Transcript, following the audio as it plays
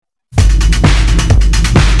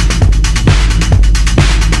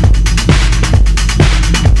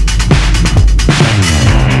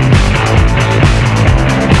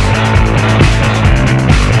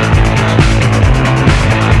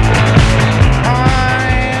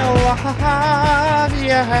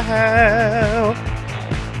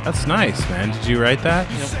That's nice, man. Did you write that?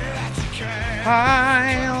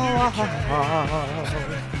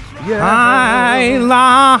 I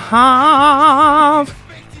love.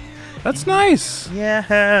 That's nice.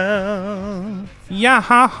 Yeah.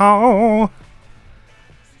 Yahoo.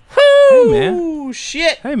 Hey, man.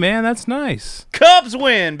 Shit. Hey, man, that's nice. Cubs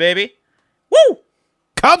win, baby. Woo!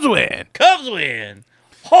 Cubs win. Cubs win.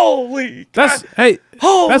 Holy That's cow.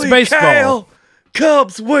 Holy that's baseball. cow.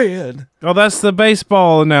 Cubs win. Oh, that's the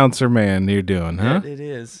baseball announcer man you're doing, huh? It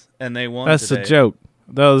is. And they won That's today. a joke.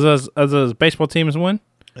 Those baseball teams win?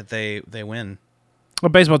 They win.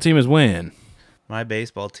 What baseball team is win? My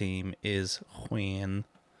baseball team is win.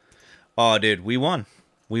 Oh, dude, we won.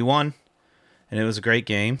 We won. And it was a great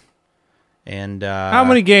game. And How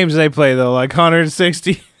many games do they play, though? Like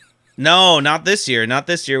 160? No, not this year. Not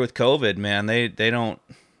this year with COVID, man. They don't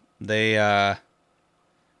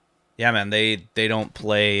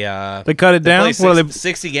play They cut it down? Play What do they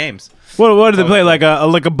 60 games. What do they play? Like a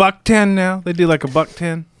 $110 now? They do like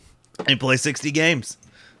 $110? They play 60 games.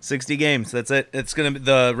 60 games. That's it. It's gonna be,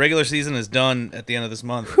 the regular season is done at the end of this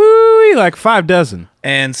month. Whoo, like 5 dozen.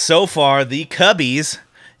 And so far, the Cubbies,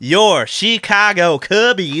 your Chicago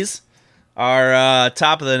Cubbies, are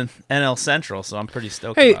top of the NL Central. So I'm pretty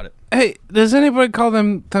stoked about it. Hey, does anybody call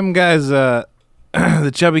them guys the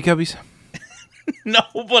Chubby Cubbies? No,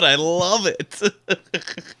 but I love it.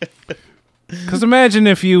 Because imagine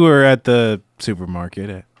if you were at the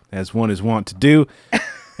supermarket, as one is wont to do,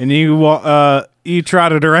 and you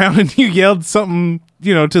trotted around and you yelled something,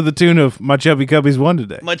 to the tune of "My Chubby Cubbies won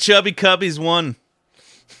today." My Chubby Cubbies won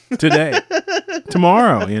today,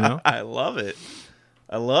 tomorrow. I love it.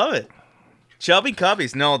 I love it. Chubby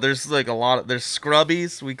Cubbies. No, there's like there's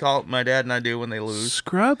Scrubbies. We call it, my dad and I do when they lose.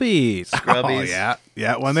 Scrubbies. Oh,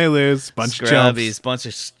 yeah. When they lose, bunch Scrubbies, of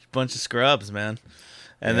chumps. bunch of scrubs, man.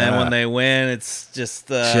 And then when they win, it's just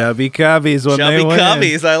Chubby Cubbies when they win.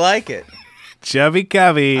 Chubby Cubbies. I like it. Chubby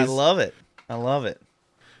Cubbies. I love it. I love it.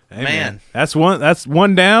 Hey, man. That's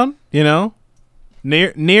one down.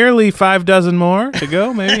 Nearly 5 dozen more to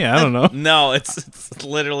go. Maybe I don't know. No, it's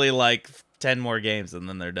literally like 10 more games and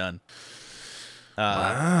then they're done.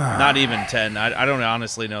 Wow. Not even 10. I don't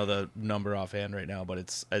honestly know the number offhand right now, but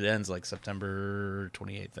it ends like September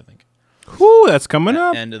 28th, I think. Whoo, that's coming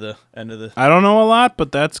up. End of the. I don't know a lot,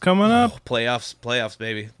 but that's coming up. Playoffs,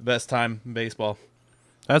 baby. The best time in baseball.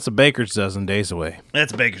 That's a baker's dozen days away.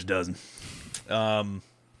 That's a baker's dozen. Yeah,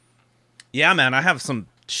 man, I have some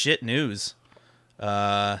shit news.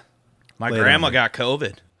 My grandma got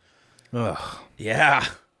COVID. Ugh. Yeah,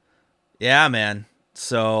 man.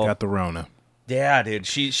 So got the Rona. Yeah, dude.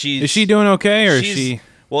 Is she doing okay, or is she?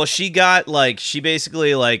 Well, she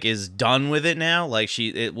basically is done with it now. Like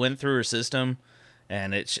it went through her system,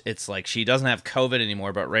 and it's like she doesn't have COVID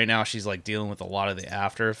anymore. But right now she's like dealing with a lot of the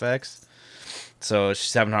after effects. So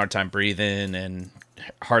she's having a hard time breathing, and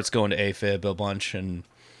heart's going to AFib a bunch. And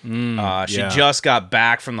she just got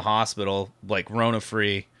back from the hospital, like Rona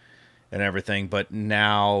free, and everything. But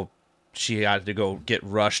now she had to go get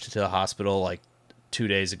rushed to the hospital like 2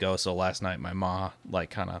 days ago. So last night my ma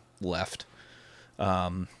kind of left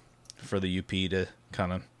for the UP to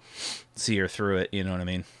kind of see her through it, you know what I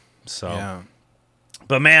mean? So yeah.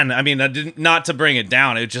 But man, I mean, not to bring it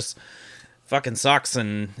down, it just fucking sucks,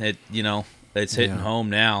 and it it's hitting home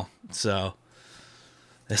now. So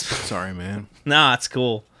sorry, man. Nah, it's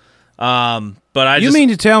cool. But you mean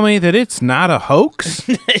to tell me that it's not a hoax?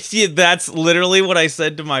 Yeah, that's literally what I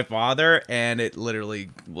said to my father, and it literally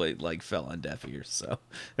fell on deaf ears. So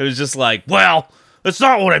it was just like, well, that's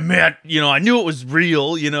not what I meant. I knew it was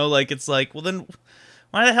real. It's like, well, then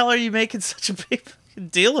why the hell are you making such a big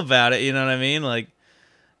deal about it? You know what I mean? Like,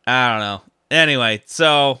 I don't know. Anyway,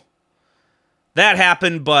 so that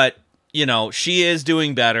happened, but she is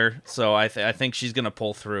doing better. So I think she's gonna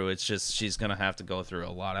pull through. It's just she's gonna have to go through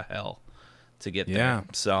a lot of hell to get there.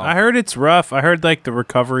 So I heard it's rough. I heard the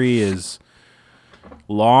recovery is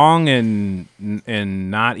long and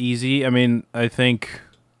not easy. I mean, I think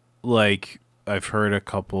I've heard a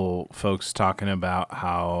couple folks talking about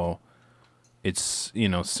how it's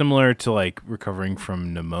similar to recovering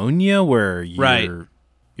from pneumonia, where your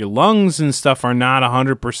lungs and stuff are not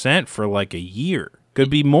 100% for a year. Could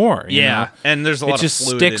be more. Yeah, and there's a lot of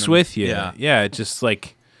fluid. It just sticks with you. Yeah, it just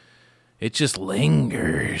it just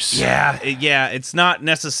lingers. Yeah. It's not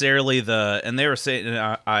necessarily and they were saying,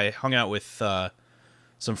 I hung out with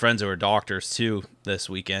some friends who are doctors too this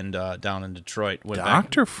weekend down in Detroit.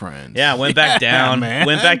 Doctor friends. Yeah, went back down. Man,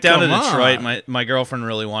 went back down to come Detroit. on. My girlfriend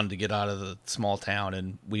really wanted to get out of the small town,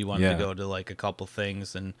 and we wanted Yeah. to go to like a couple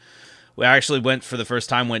things. And we actually went for the first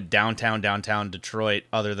time. Went downtown Detroit,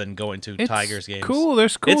 other than going to It's Tigers games. cool.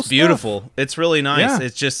 There's cool It's stuff. beautiful. It's really nice. Yeah.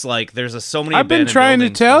 It's just like there's so many. I've been abandoned trying to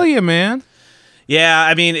buildings, tell but- you, man. Yeah,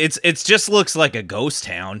 I mean it's just looks like a ghost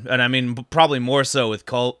town, and I mean probably more so with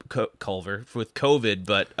Culver with COVID,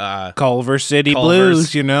 but Culver City Culver's.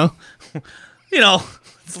 Blues, you know. you know,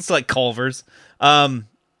 it's like Culver's.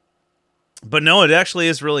 But no, it actually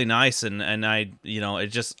is really nice, and I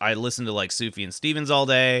I listened to like Sufi and Stevens all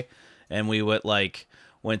day, and we went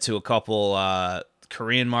to a couple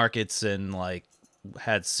Korean markets and like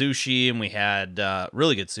had sushi, and we had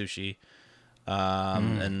really good sushi,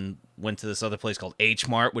 and went to this other place called H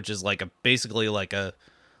Mart, which is like basically like a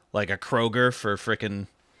Kroger for frickin'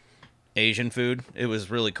 Asian food. It was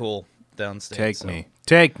really cool downstairs.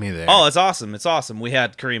 Take me there. Oh, it's awesome. It's awesome. We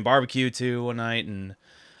had Korean barbecue too one night, and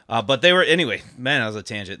but they were anyway, man, that was a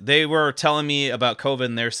tangent. They were telling me about COVID,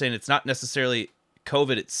 and they're saying it's not necessarily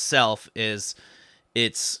COVID itself, it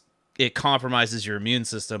compromises your immune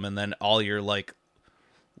system, and then all your long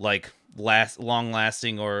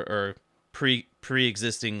lasting or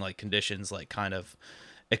pre-existing like conditions like kind of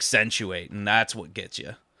accentuate, and that's what gets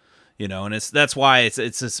you. You know, and that's why it's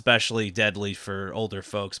especially deadly for older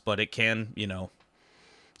folks, but it can,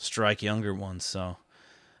 strike younger ones. So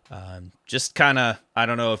just kind of, I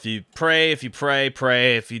don't know, if you pray. If you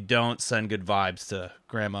don't, send good vibes to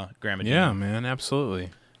Grandma yeah, Jean. man, absolutely.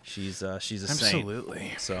 She's a saint.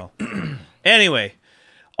 Absolutely. So anyway,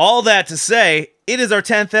 all that to say, it is our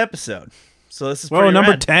 10th episode. So this is pretty Whoa,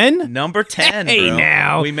 number rad. 10? Number 10. Hey, bro.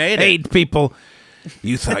 now. We made it. Hey, people.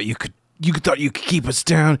 You thought you could keep us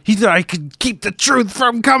down. You thought I could keep the truth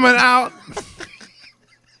from coming out.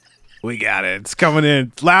 We got it. It's coming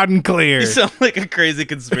in loud and clear. You sound like a crazy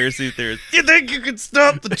conspiracy theorist. You think you can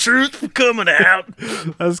stop the truth from coming out?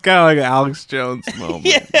 That's kind of like an Alex Jones moment.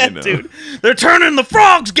 Yeah, you know? dude. They're turning the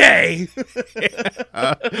frogs gay.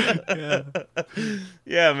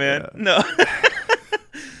 Yeah, man. No.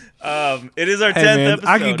 It is our 10th Hey, man,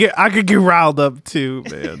 episode. I could get riled up too,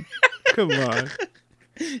 man. Come on.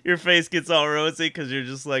 Your face gets all rosy because you're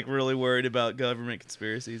just like really worried about government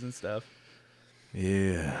conspiracies and stuff.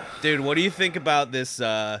 Yeah. Dude, what do you think about this?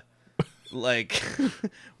 What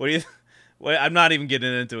do you? I'm not even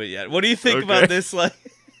getting into it yet. What do you think about this? Like,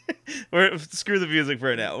 screw the music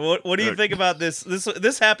for now. What do you think about this?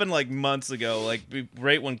 This happened like months ago, like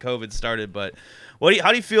right when COVID started. But how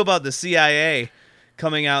do you feel about the CIA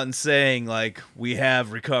coming out and saying like we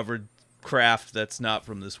have recovered craft that's not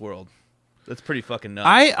from this world? That's pretty fucking nuts.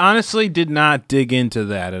 I honestly did not dig into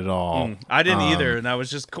that at all. I didn't either, and I was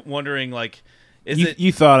just wondering, like,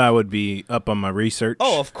 You thought I would be up on my research?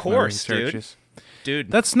 Oh, of course, my dude. researches.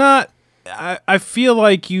 Dude, That's not. I feel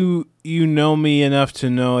like you know me enough to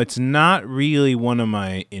know it's not really one of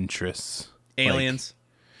my interests. aliens.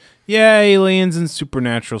 Yeah, aliens and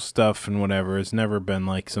supernatural stuff and whatever. It's never been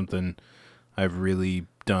like something I've really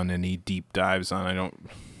done any deep dives on.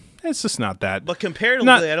 It's just not that. But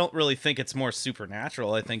comparatively, I don't really think it's more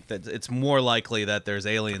supernatural. I think that it's more likely that there's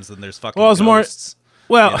aliens than there's fucking Well, it's more- ghosts.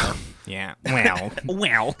 Well, yeah. Well,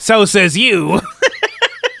 Wow. so says you.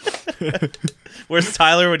 Where's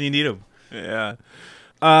Tyler when you need him? Yeah.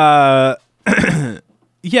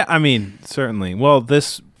 Yeah, I mean, certainly. Well,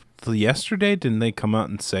 yesterday, didn't they come out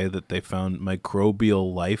and say that they found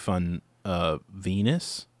microbial life on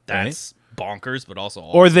Venus? That's bonkers, but also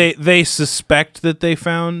Or awesome. they suspect that they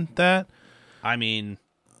found that. I mean,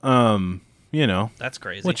 That's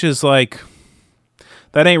crazy. Which is like,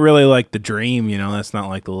 that ain't really like the dream, That's not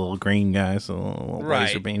like the little green guys, the little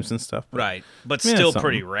laser Right. beams and stuff. But right, but Yeah, still something.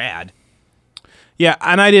 pretty rad. yeah,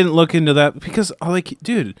 and I didn't look into that because, like,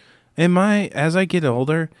 dude, as I get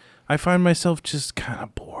older, I find myself just kind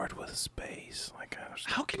of bored with space. Like,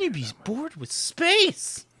 How can you be bored with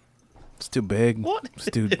space? it's too big. What? It's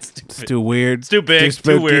too, It's it's too too weird. It's too big, too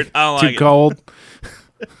spooky, weird. I don't too like it. cold.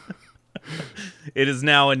 It is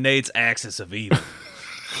now in Nate's axis of evil.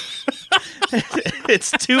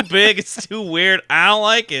 It's too big. It's too weird. I don't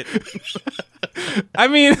like it. I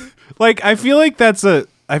mean, like, I feel like that's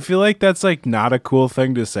like not a cool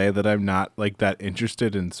thing to say, that I'm not like that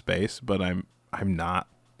interested in space, but I'm not.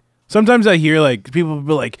 Sometimes I hear like people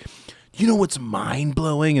be like, what's mind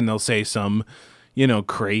blowing, and they'll say some,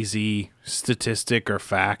 crazy statistic or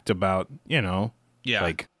fact about, Yeah.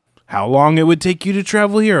 like how long it would take you to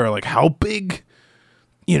travel here, or like how big,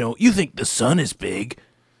 you think the sun is big.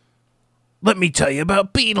 let me tell you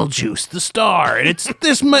about Beetlejuice, the star, and it's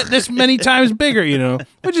this many times bigger, you know,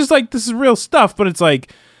 which is like, this is real stuff, but it's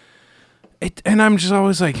like, and I'm just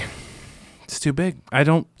always like, it's too big. I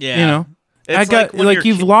don't, Yeah. you know, It's I got when like you're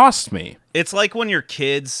you've lost me. It's like when you're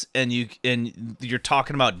kids and you're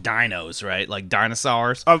talking about dinos, right? Like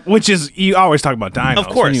dinosaurs. Which is, you always talk about dinos Of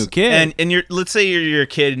course, when you're a kid. and you're, let's say you're a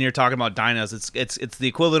kid and you're talking about dinos. It's the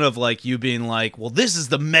equivalent of like you being like, well, this is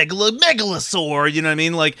the megalosaur. You know what I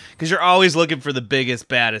mean? Like, because you're always looking for the biggest,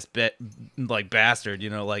 baddest, like bastard. You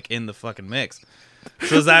know, like in the fucking mix.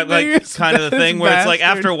 So is that like Biggest, kind of the thing where it's like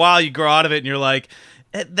bastard. after a while you grow out of it and you're like,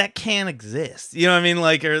 that can't exist. You know what I mean?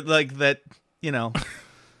 Like, or like that. You know.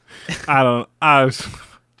 I'm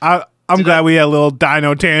glad we had a little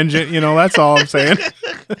dino tangent, you know, that's all I'm saying.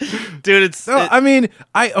 Dude,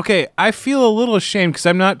 I feel a little ashamed because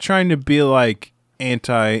I'm not trying to be like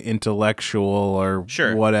anti-intellectual or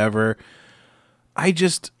Sure. whatever. I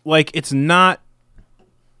just like, it's not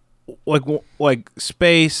like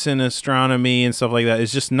space and astronomy and stuff like that.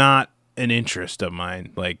 It's just not an interest of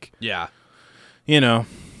mine. Like, yeah. you know,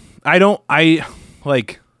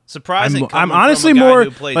 Surprising. I'm coming honestly from a guy more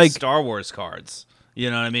who played like Star Wars cards. You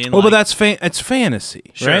know what I mean? well, but Like, that's it's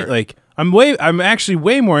fantasy, Sure. right? Like I'm actually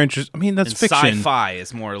way more interested. I mean, that's and fiction. Sci-fi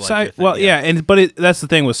is more like your thing, Well, yeah, but that's the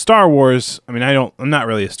thing with Star Wars. I mean, I'm not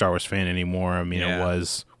really a Star Wars fan anymore. I mean, Yeah. I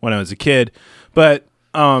was when I was a kid, but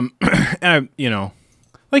and you know,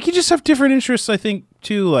 like you just have different interests. I think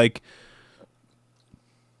too. Like,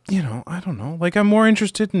 you know, I don't know. Like, I'm more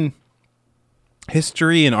interested in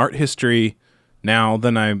history and art history now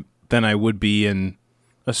than I would be in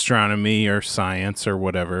astronomy or science or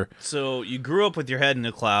whatever. So you grew up with your head in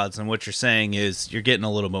the clouds, and what you're saying is you're getting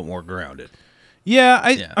a little bit more grounded. Yeah,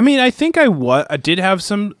 Yeah. I mean, I think I did have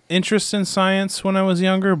some interest in science when I was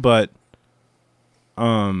younger, but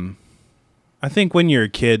I think when you're a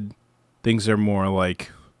kid, things are more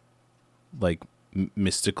like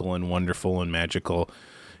mystical and wonderful and magical,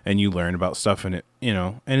 and you learn about stuff, and it, you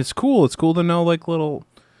know, and it's cool. It's cool to know like little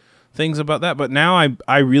things about that. But now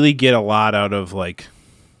I really get a lot out of like,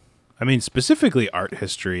 I mean, specifically art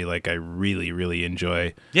history. Like, I really, really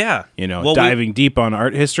enjoy, Yeah. you know, Well, diving deep on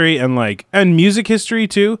art history and music history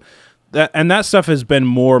too. That stuff has been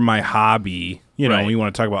more my hobby. You know, Right. we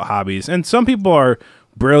want to talk about hobbies, and some people are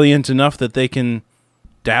brilliant enough that they can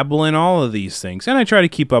dabble in all of these things. And I try to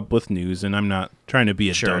keep up with news, and I'm not trying to be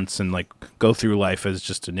a Sure. dunce and like go through life as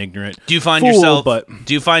just an ignorant. Do you find fool, yourself? But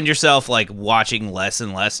Do you find yourself like watching less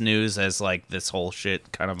and less news as like this whole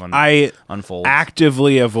shit kind of I unfolds?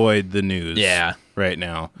 actively avoid the news. Yeah. Right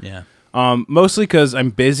now. Yeah. Mostly because I'm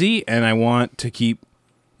busy and I want to keep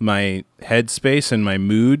my headspace and my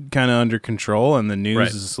mood kind of under control. And the news Right.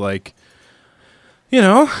 is like, you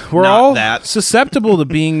know, we're Not all that. susceptible to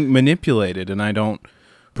being manipulated. And I don't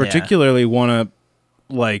particularly want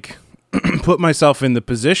to like put myself in the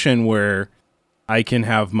position where I can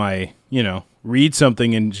have my, you know, read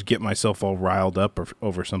something and just get myself all riled up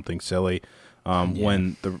over something silly.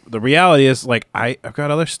 When the reality is like I've got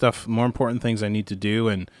other stuff, more important things I need to do,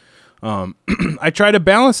 and I try to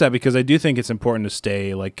balance that because I do think it's important to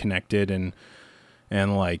stay like connected and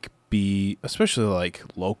like be, especially like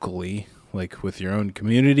locally, like with your own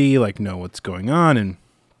community, like know what's going on, and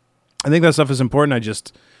I think that stuff is important. I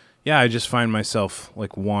just find myself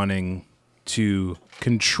like wanting to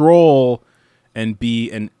control and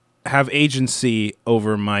be and have agency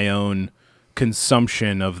over my own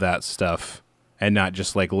consumption of that stuff, and not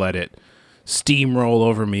just like let it steamroll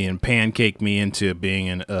over me and pancake me into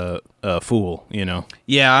being a fool, you know,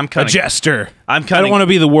 Yeah, I'm a kind of. jester. I'm I kinda- don't want to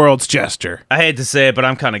be the world's jester. I hate to say it, but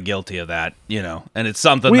I'm kind of guilty of that. You know, and it's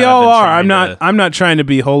something We that I've all been are. trying I'm not trying to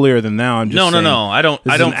be holier than thou. I'm just No. saying I don't.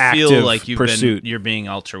 this I is don't an feel active like pursuit. you're being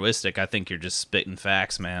altruistic. I think you're just spitting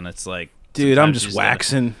facts, man. It's like, Dude, I'm sometimes just you gotta-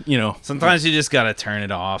 waxing, you know. Sometimes you just gotta turn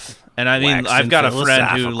it off. And I mean, Waxing I've got a friend who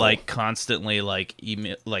philosophical. like constantly like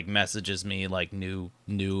email, like messages me like new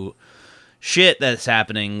shit that's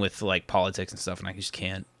happening with like politics and stuff, and I just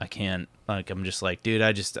can't. I can't. Like, I'm just like, dude,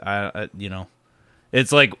 I you know,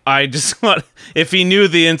 it's like I just want. If he knew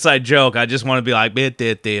the inside joke, I just want to be like, it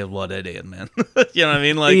did what it did, man. You know what I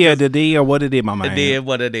mean? Like, Yeah, did he or what did he, my it man? did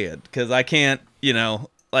what it did, because I can't, you know,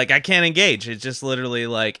 like I can't engage. It's just literally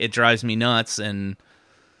like it drives me nuts, and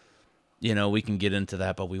you know we can get into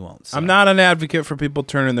that, but we won't. So. I'm not an advocate for people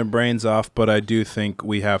turning their brains off, but I do think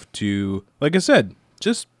we have to, like I said,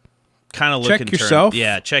 just kind of check yourself.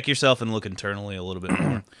 Yeah, check yourself and look internally a little bit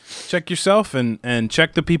more. check yourself and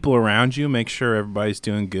check the people around you. Make sure everybody's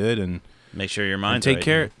doing good and Make sure your mind's take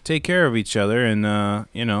right. care of each other. And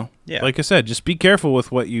you know, Yeah. like I said, just be careful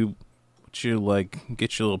with what you what you like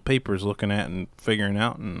get your little papers looking at and figuring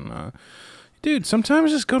out. And dude,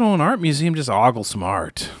 sometimes just go to an art museum, just ogle some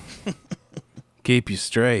art, keep you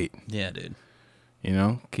straight. Yeah, dude. You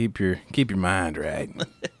know, keep your mind right.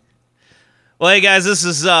 Well, hey guys, this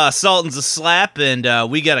is Sultan's a Slap, and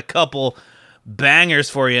we got a couple bangers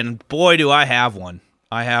for you. And boy, do I have one!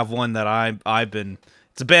 I have one that I've been.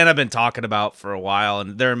 It's a band I've been talking about for a while,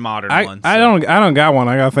 and they're modern ones. I don't got one.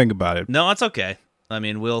 I gotta think about it. No, it's okay. I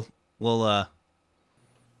mean, we'll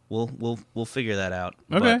figure that out.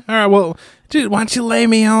 Okay, all right. Well, dude, why don't you lay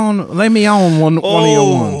me on one of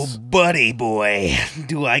your ones? Buddy boy,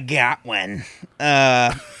 do I got one?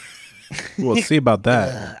 We'll see about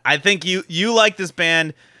that. I think you like this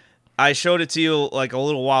band. I showed it to you like a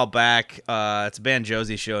little while back. It's a band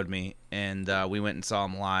Josie showed me, and we went and saw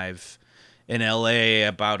them live in LA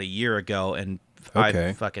about a year ago, and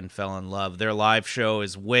I fucking fell in love. Their live show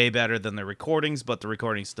is way better than the recordings, but the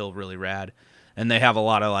recording's still really rad. And they have a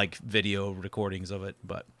lot of like video recordings of it,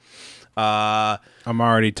 but I'm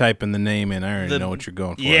already typing the name in. I already know what you're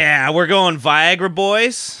going for. Yeah, we're going Viagra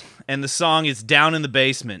Boys, and the song is Down in the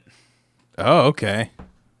Basement. Oh, okay.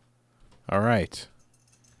 All right.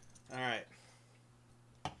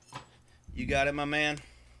 You got it, my man?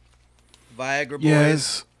 Viagra Boys?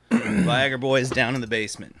 Yes. Viagra Boys, Down in the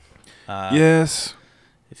Basement. Yes.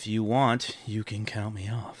 If you want, you can count me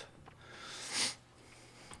off.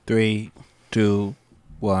 3, 2,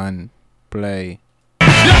 1, play.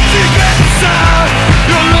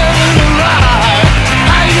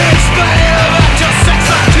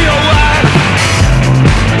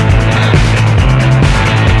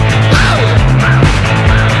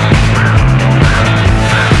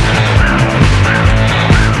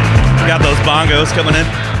 Got those bongos coming in.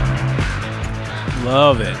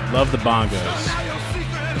 Love it. Love the bongos.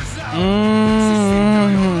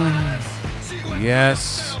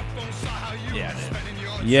 Yes. Yeah,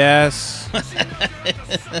 Yes.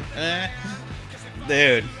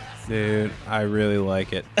 dude. Dude, I really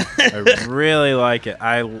like it. I really like it.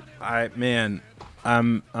 Man,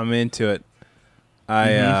 I'm into it.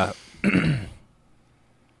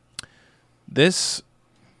 This,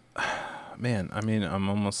 man, I mean, I'm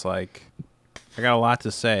almost like, I got a lot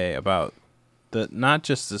to say about not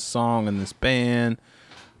just this song and this band,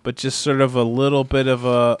 but just sort of a little bit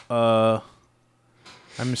of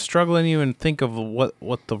I'm struggling to even think of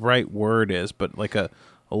what the right word is, but like a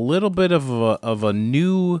little bit of a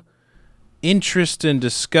new interest and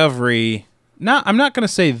discovery. I'm not going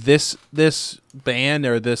to say this band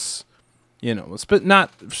or this, but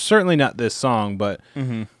certainly not this song, but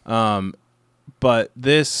but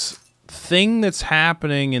this thing that's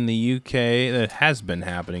happening in the UK, that has been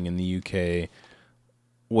happening in the UK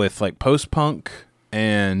with like post-punk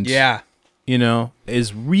and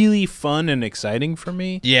is really fun and exciting for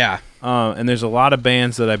me. Yeah. And there's a lot of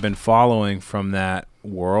bands that I've been following from that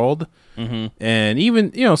world. And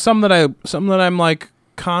even, some that I'm like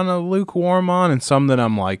kind of lukewarm on, and some that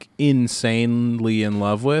I'm like insanely in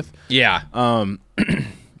love with. Yeah.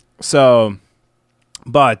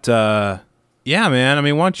 Yeah, man. I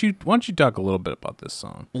mean, why don't you talk a little bit about this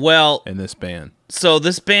song? Well, and this band. So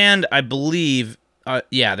this band, I believe,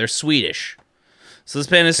 they're Swedish. So this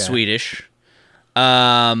band is Swedish.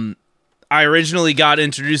 I originally got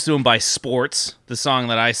introduced to them by Sports, the song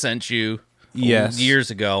that I sent you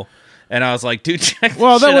years ago. And I was like, dude, check this shit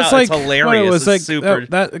out. It's hilarious. It was like super.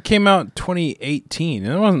 That came out in 2018,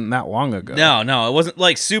 and it wasn't that long ago. No, it wasn't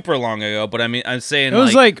like super long ago. But I mean, I'm saying it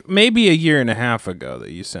was like maybe a year and a half ago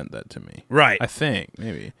that you sent that to me. Right. I think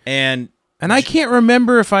maybe. And I can't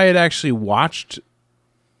remember if I had actually watched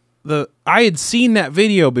I had seen that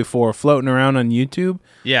video before floating around on YouTube.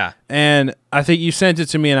 Yeah. And I think you sent it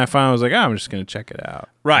to me, and I finally was like, I'm just gonna check it out.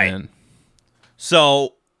 Right.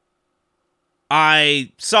 So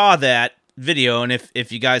I saw that video, and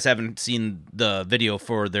if you guys haven't seen the video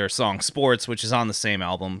for their song Sports, which is on the same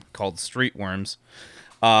album called Streetworms,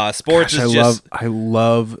 Sports I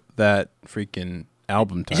love that freaking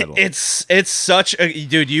album title. It's such a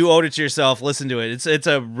dude, you owed it to yourself. Listen to it. It's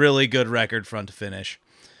a really good record front to finish.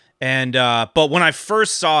 And but when I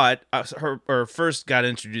first saw it, or first got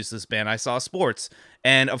introduced to this band, I saw Sports,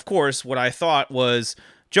 and of course, what I thought was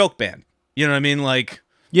joke band. You know what I mean? Like,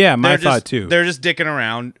 yeah, my thought too. They're just dicking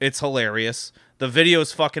around. It's hilarious. The video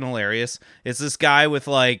is fucking hilarious. It's this guy with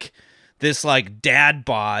like this like dad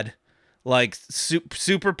bod, like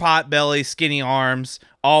super pot belly, skinny arms,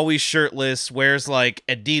 always shirtless, wears like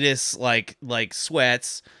Adidas like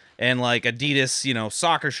sweats and like Adidas,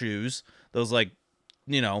 soccer shoes. Those like,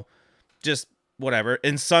 just whatever,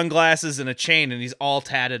 and sunglasses and a chain, and he's all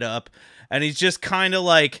tatted up, and he's just kind of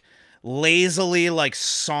like lazily like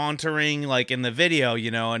sauntering like in the video, you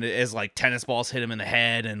know, and as like tennis balls hit him in the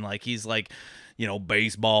head, and like he's like, you know,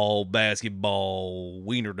 baseball, basketball,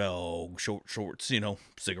 wiener dog, short shorts, you know,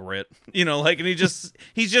 cigarette, you know, like, and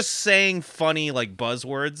he's just saying funny like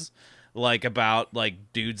buzzwords like about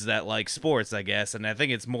like dudes that like sports, I guess, and I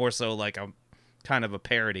think it's more so like a kind of a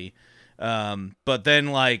parody. But then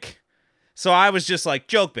like, so I was just like,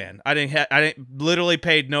 joke band. I didn't literally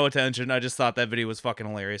paid no attention. I just thought that video was fucking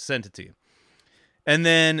hilarious. Sent it to you. And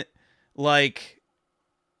then like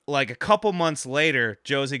a couple months later,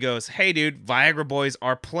 Josie goes, "Hey dude, Viagra Boys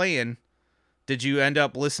are playing. Did you end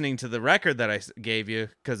up listening to the record that I gave you?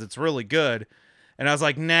 Cause it's really good." And I was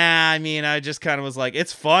like, "Nah, I mean, I just kind of was like,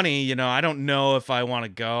 it's funny, you know, I don't know if I want to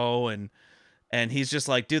go." And he's just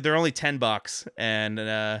like, "Dude, they're only $10."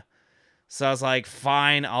 And so I was like,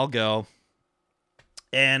 "Fine, I'll go."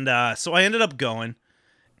 And so I ended up going,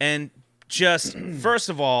 and just first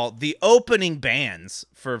of all, the opening bands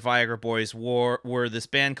for Viagra Boys were this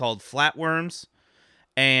band called Flatworms,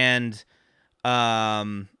 and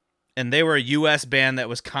they were a U.S. band that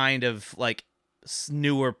was kind of like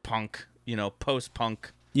newer punk, you know,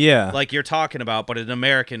 post-punk, like you're talking about, but an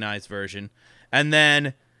Americanized version. And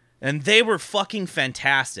they were fucking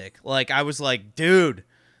fantastic. Like I was like, dude,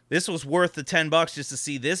 this was worth the $10 just to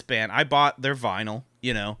see this band. I bought their vinyl,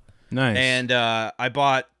 you know. Nice. And I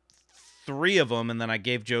bought 3 of them, and then I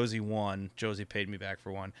gave Josie one. Josie paid me back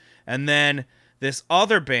for one. And then this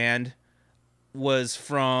other band was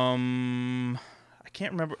from, I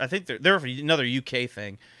can't remember. I think they're another UK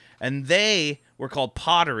thing. And they were called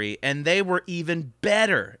Pottery, and they were even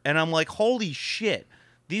better. And I'm like, holy shit.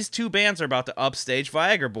 These 2 bands are about to upstage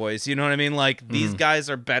Viagra Boys. You know what I mean? Like, these guys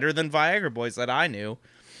are better than Viagra Boys that I knew.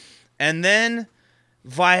 And then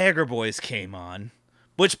Viagra Boys came on,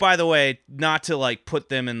 which, by the way, not to like put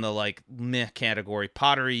them in the like meh category.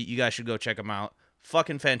 Pottery, you guys should go check them out.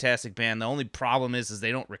 Fucking fantastic band. The only problem is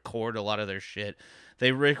they don't record a lot of their shit.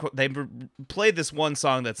 They played this one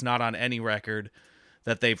song that's not on any record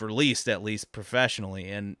that they've released, at least professionally,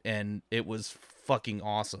 and it was fucking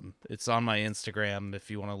awesome. It's on my Instagram if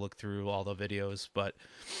you want to look through all the videos. But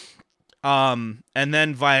and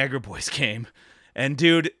then Viagra Boys came. And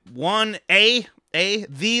dude,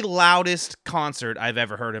 the loudest concert I've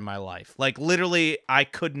ever heard in my life. Like literally, I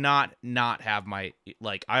could not have my,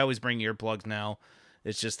 like, I always bring earplugs now.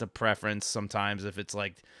 It's just a preference sometimes. If it's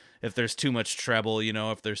like, if there's too much treble, you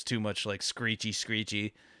know, if there's too much like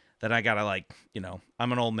screechy, then I gotta like, you know,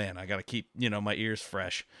 I'm an old man. I gotta keep, you know, my ears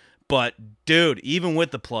fresh. But dude, even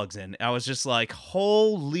with the plugs in, I was just like,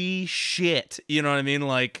 holy shit. You know what I mean?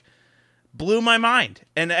 Like, blew my mind.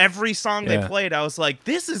 And every song they played, I was like,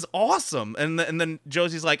 this is awesome. And then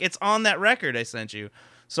Josie's like, it's on that record I sent you.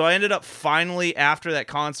 So I ended up finally, after that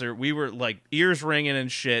concert, we were like ears ringing and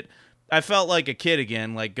shit. I felt like a kid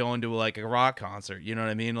again, like going to like a rock concert, you know what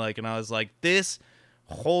I mean? Like, and I was like, this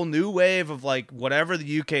whole new wave of like whatever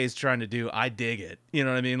the UK is trying to do, I dig it. You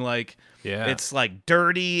know what I mean? Like, it's like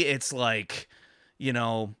dirty, it's like, you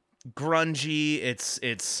know, grungy,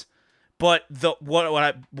 it's but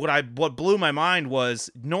what blew my mind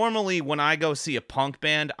was, normally when I go see a punk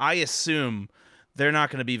band, I assume they're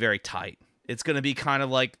not going to be very tight. It's going to be kind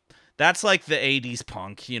of like, that's like the 80s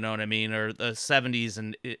punk, you know what I mean? Or the 70s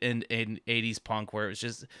and 80s punk, where it was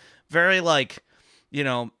just very like, you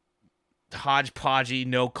know, hodgepodgey,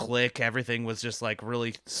 no click. Everything was just like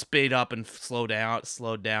really speed up and slowed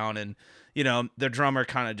down. And, you know, the drummer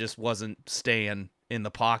kind of just wasn't staying in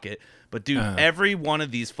the pocket. But dude, every one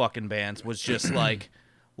of these fucking bands was just like,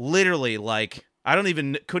 literally like, I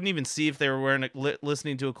couldn't even see if they were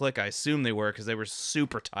listening to a click. I assume they were, because they were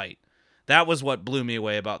super tight. That was what blew me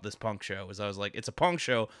away about this punk show, is I was like, it's a punk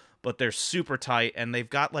show, but they're super tight, and they've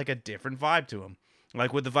got like a different vibe to them.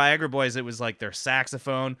 Like with the Viagra Boys, it was like their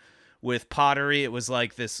saxophone. With Pottery, it was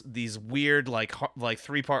like these weird like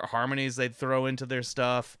 3-part harmonies they'd throw into their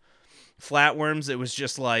stuff. Flatworms, it was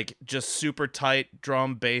just super tight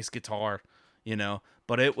drum, bass, guitar, you know.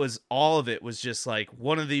 But it was, all of it was just like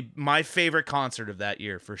one of my favorite concert of that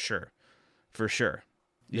year, for sure.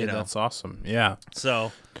 You know? That's awesome. Yeah.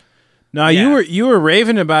 So, no, you were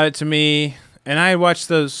raving about it to me, and I watched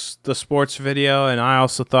the sports video, and I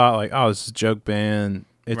also thought like, oh, this is a joke band.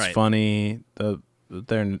 It's funny.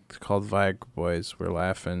 They're called Viagra Boys. We're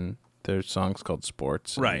laughing. Their song's called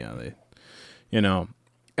Sports. And, right. You know.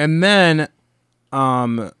 And then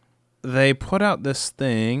they put out this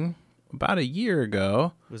thing about a year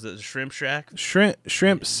ago. Was it the Shrimp Shack?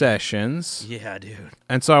 Shrimp Sessions. Yeah, dude.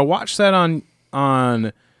 And so I watched that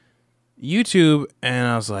on YouTube, and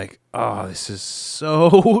I was like, oh, this is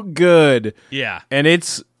so good. Yeah. And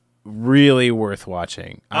it's really worth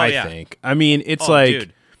watching. I think. I mean, it's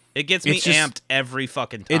dude, it gets me it's just- amped every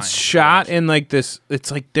fucking time. it's shot in like this.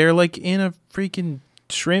 It's like they're like in a freaking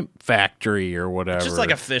shrimp factory or whatever. just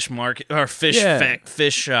like a fish market or fish Yeah.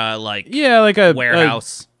 fish like like a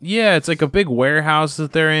warehouse. it's like a big warehouse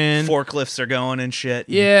that they're in. Forklifts are going and shit.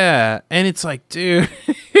 Yeah, and it's like, dude,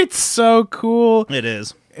 it's so cool. It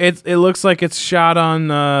is. It looks like it's shot on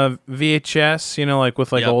VHS, like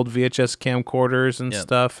with like Yep. old VHS camcorders and Yep.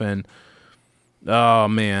 stuff. And oh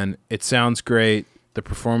man, it sounds great. The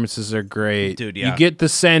performances are great. Dude, yeah. You get the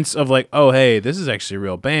sense of like, oh hey, this is actually a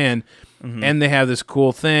real band, and they have this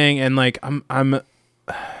cool thing. And like,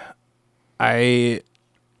 I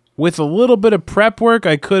with a little bit of prep work,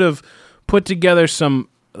 I could have put together some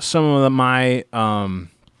of my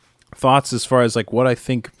thoughts as far as like what I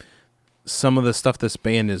think some of the stuff this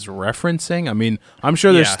band is referencing. I mean, I'm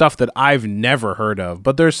sure there's Yeah. stuff that I've never heard of,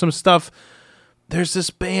 but there's some stuff. There's this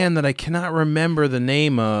band that I cannot remember the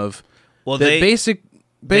name of. Well, That they basically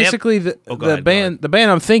go the ahead, band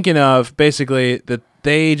I'm thinking of, basically that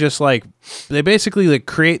they just like they basically like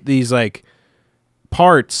create these like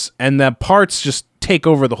parts, and the parts just take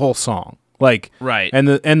over the whole song. Like Right. and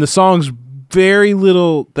the song's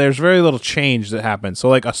there's very little change that happens. So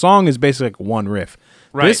like a song is basically like one riff.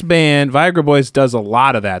 Right. This band, Viagra Boys, does a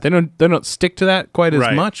lot of that. They don't stick to that quite as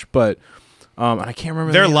Right. much, but I can't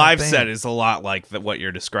remember their the name of live that set band. is a lot like what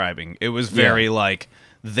you're describing. It was very like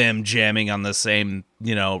them jamming on the same,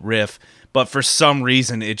 riff. But for some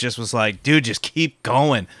reason, it just was like, dude, just keep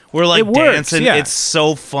going. We're like It works, dancing. yeah. It's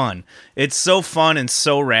so fun. It's so fun and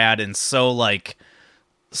so rad and so like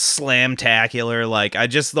slamtacular. Like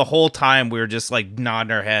the whole time we were just like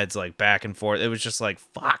nodding our heads like back and forth. It was just like,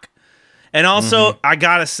 fuck. And also, I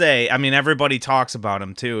gotta say, I mean, everybody talks about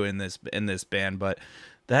them too in this band, but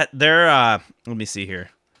that they're let me see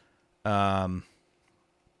here. Let me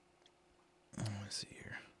see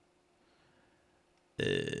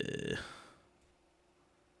here.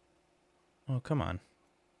 Oh, come on.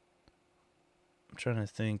 I'm trying to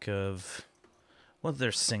think of what's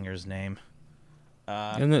their singer's name.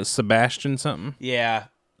 Isn't it Sebastian something? Yeah,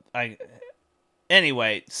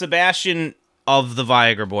 Anyway, Sebastian of the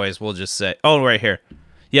Viagra Boys, we'll just say. Oh, right here.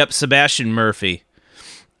 Yep, Sebastian Murphy.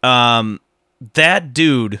 That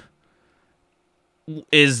dude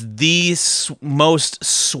is the most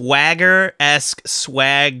swagger-esque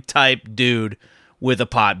swag type dude with a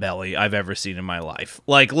pot belly I've ever seen in my life.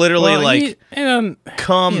 Like literally, Well,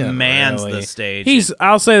 commands really. the stage.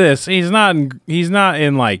 I'll say this: he's not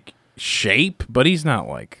in like shape, but he's not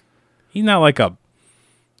like a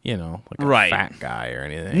like a Right. fat guy or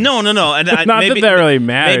anything. No. And Not maybe, that really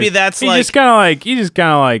matters. Maybe that's he's like just kind of like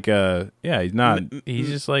he's not. He's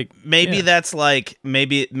just like maybe yeah. that's like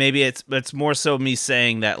maybe it's more so me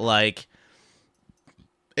saying that like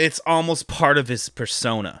it's almost part of his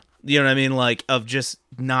persona. You know what I mean? Like of just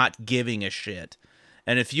not giving a shit.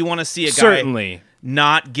 And if you want to see a guy certainly.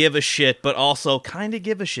 not give a shit, but also kind of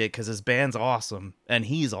give a shit because his band's awesome and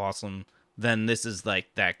he's awesome, then this is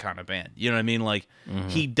like that kind of band. You know what I mean? Like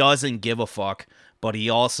he doesn't give a fuck, but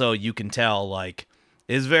he also, you can tell, like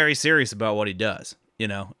is very serious about what he does.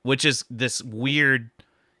 Which is this weird,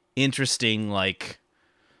 interesting like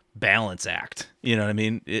balance act. You know what I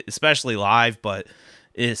mean? Especially live, but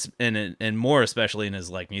and more especially in his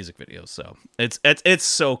like music videos. So it's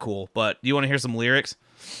so cool. But you want to hear some lyrics?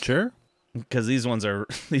 Sure. Because these ones are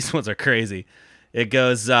crazy. It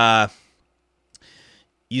goes,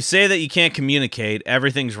 you say that you can't communicate.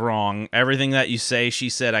 Everything's wrong. Everything that you say, she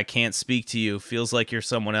said, I can't speak to you. Feels like you're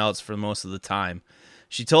someone else for most of the time.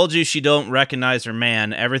 She told you she don't recognize her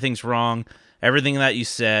man. Everything's wrong. Everything that you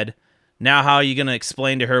said. Now how are you going to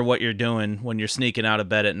explain to her what you're doing when you're sneaking out of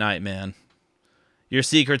bed at night, man? Your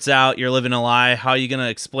secret's out. You're living a lie. How are you going to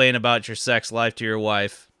explain about your sex life to your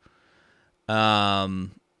wife?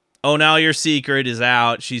 Oh, now your secret is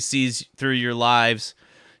out. She sees through your lives.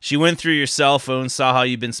 She went through your cell phone, saw how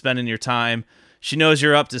you've been spending your time. She knows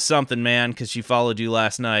you're up to something, man, because she followed you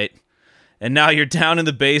last night. And now you're down in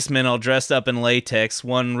the basement all dressed up in latex,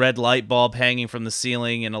 one red light bulb hanging from the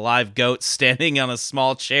ceiling, and a live goat standing on a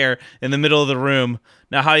small chair in the middle of the room.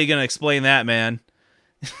 Now how are you going to explain that, man?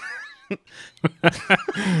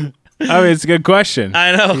 I mean, it's a good question.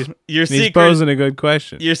 I know. He's posing a good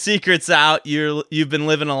question. Your secret's out. You've been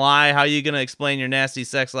living a lie. How are you going to explain your nasty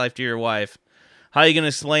sex life to your wife? How are you going to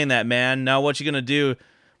explain that, man? Now what you going to do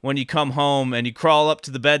when you come home and you crawl up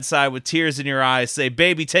to the bedside with tears in your eyes, say,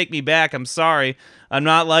 baby, take me back. I'm sorry. I'm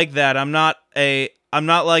not like that. I'm not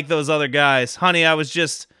like those other guys. Honey, I was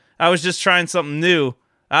just trying something new.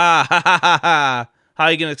 Ah, ha, ha, ha, ha. How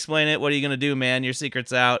are you going to explain it? What are you going to do, man? Your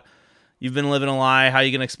secret's out. You've been living a lie. How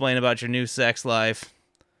you gonna explain about your new sex life?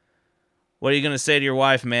 What are you gonna say to your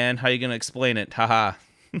wife, man? How you gonna explain it? Haha.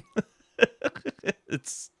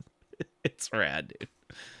 It's rad, dude.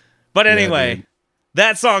 But anyway, dude.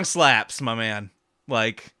 that song slaps, my man.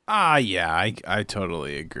 Like, Yeah, I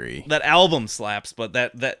totally agree. that album slaps, but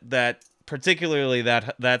that particularly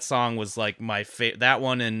that song was like my favorite. That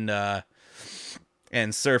one and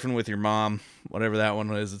Surfing with Your Mom, whatever that one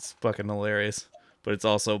was, it's fucking hilarious. But it's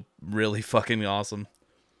also really fucking awesome.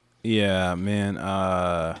 Yeah, man.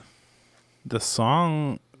 The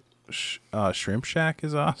song Shrimp Shack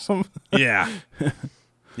is awesome. Yeah.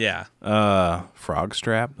 Yeah. Frog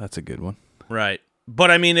Strap, that's a good one. Right.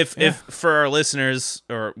 But I mean, if for our listeners,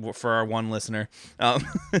 or for our one listener,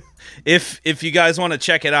 if you guys want to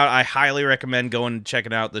check it out, I highly recommend going and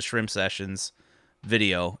checking out the Shrimp Sessions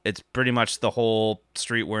video. It's pretty much the whole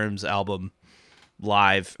Streetworms album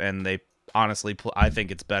live, and they honestly, I think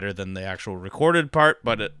it's better than the actual recorded part,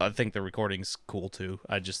 but I think the recording's cool too.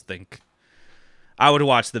 I just think I would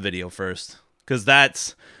watch the video first. Because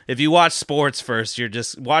that's, if you watch sports first, you're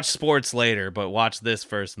just, watch sports later, but watch this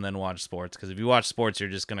first and then watch sports. Because if you watch sports, you're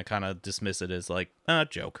just going to kind of dismiss it as like, a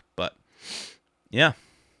joke. But, yeah.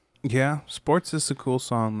 Yeah, Sports is a cool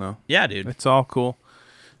song, though. Yeah, dude. It's all cool.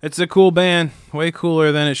 It's a cool band. Way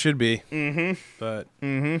cooler than it should be. Mm-hmm. But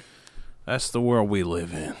that's the world we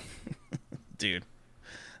live in. Dude.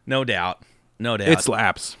 No doubt. No doubt. It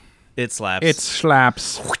slaps. It slaps. It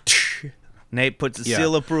slaps. Nate puts a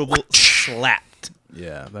seal of approval. Slapped.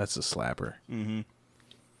 Yeah, that's a slapper. Mm-hmm.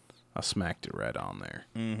 I smacked it right on there.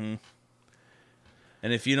 Mm-hmm.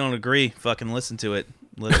 And if you don't agree, fucking listen to it.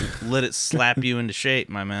 Let it slap you into shape,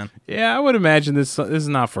 my man. Yeah, I would imagine this is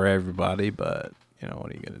not for everybody, but, you know,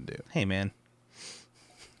 what are you going to do? Hey, man.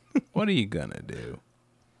 What are you going to do?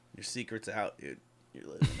 Your secret's out, dude. You're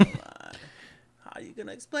living a lie. How are you going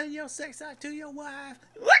to explain your sex act to your wife?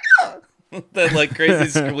 That, like, crazy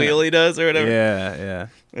squeal he does or whatever. Yeah, yeah.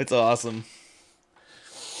 It's awesome.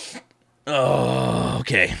 Oh,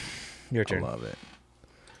 okay. Your turn. I love it.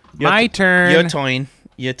 My turn. Your toin.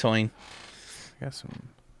 Your toin. I got some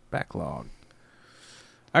backlog.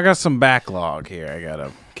 I got some backlog here. I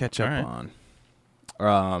gotta catch up on.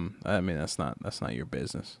 I mean, that's not your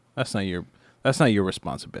business. That's not your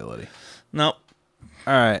responsibility. Nope.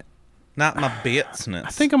 All right. Not my business.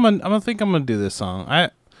 I think I'm gonna do this song.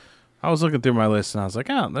 I was looking through my list and I was like,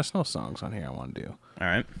 oh, there's no songs on here I want to do. All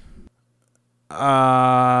right.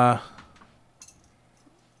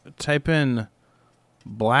 Type in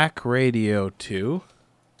Black Radio 2.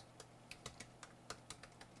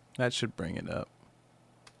 That should bring it up.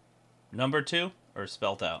 Number 2 or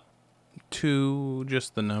spelt out? 2,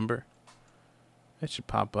 just the number. It should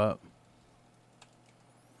pop up.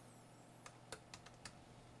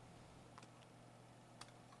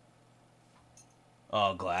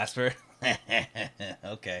 Oh, Glasper.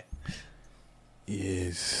 Okay.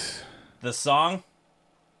 Yes. The song?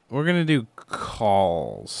 We're going to do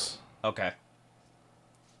Calls. Okay.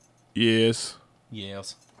 Yes.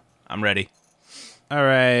 Yes. I'm ready. All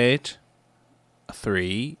right.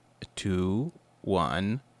 3, 2,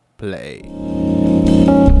 1, play.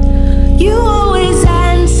 You always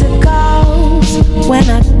answer calls when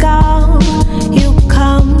I call. You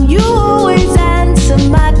come. You always answer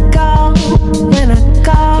my call when I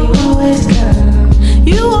call. You always come.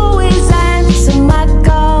 You always answer my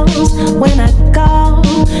calls when I call.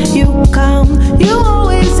 You come. You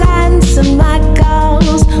always answer my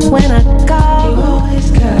calls when I call. You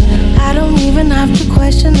always come. I don't even have to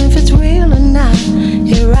question if it's real or not.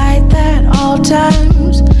 You're right there at all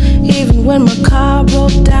times. Even when my car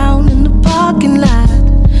broke down in the parking lot,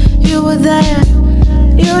 you were there.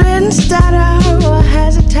 You didn't stutter or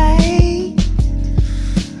hesitate.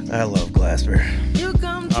 I love Glasper. You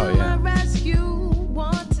come to yeah. my rescue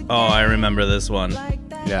once again. Oh, I remember this one. Like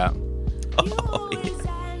that. Yeah. Oh, yeah.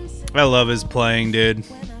 I love his playing, dude.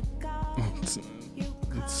 It's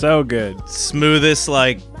so good. Smoothest,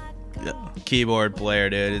 like, keyboard player,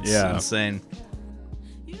 dude. It's insane.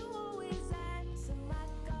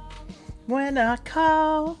 When I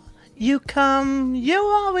call, you come. You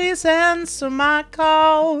always answer my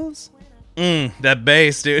calls. That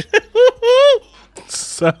bass, dude.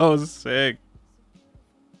 So sick.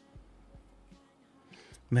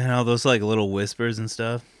 Man, all those like little whispers and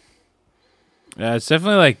stuff. Yeah, it's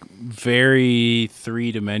definitely like very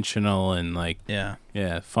 3-dimensional and like Yeah.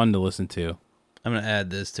 fun to listen to. I'm gonna add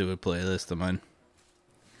this to a playlist of mine.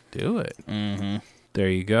 Do it. Mm-hmm. There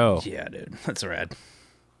you go. Yeah, dude. That's rad.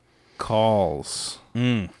 Calls.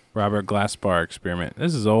 Robert Glasper Experiment.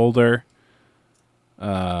 This is older.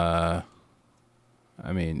 I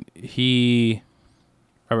mean, he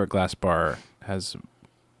Robert Glasper has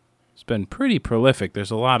been pretty prolific.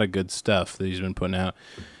 There's a lot of good stuff that he's been putting out.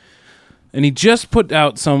 And he just put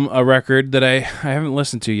out a record that I haven't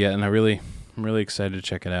listened to yet, and I'm really excited to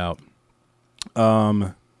check it out.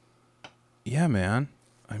 Yeah, man.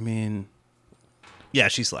 I mean, Yeah,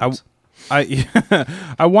 she slaps.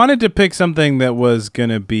 I wanted to pick something that was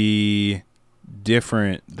gonna be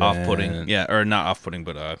different, than, Off-putting. Yeah, or not off-putting,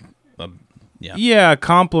 but yeah. Yeah,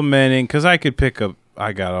 complimenting, because I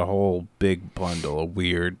got a whole big bundle of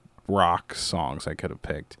weird rock songs I could have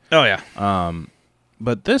picked. Oh yeah.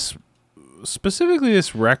 But this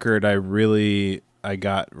record, I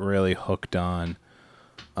got really hooked on.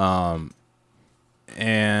 And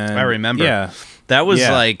I remember. Yeah, That was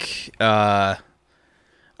Yeah. like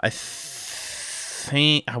I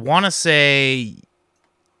think I want to say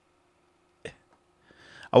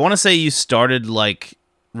you started like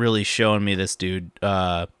really showing me this dude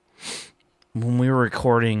when we were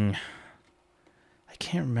recording. I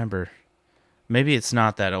can't remember. Maybe it's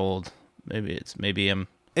not that old. Maybe I'm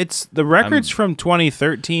it's the record's from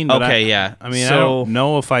 2013. But okay. Yeah. I mean, I so, don't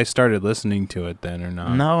know if I started listening to it then or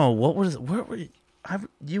not. No, what was where were you?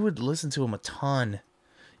 You would listen to him a ton.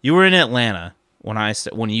 You were in Atlanta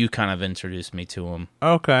when you kind of introduced me to him.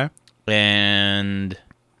 Okay, And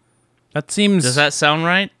that seems. does that sound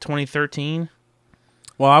right? 2013?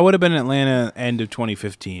 Well, I would have been in Atlanta end of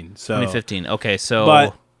 2015. So 2015. Okay, so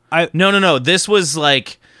But No. This was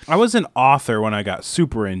like, I was an author when I got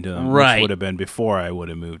super into them, Right. which would have been before I would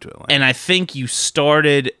have moved to Atlanta. and I think you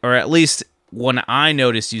started, or at least when I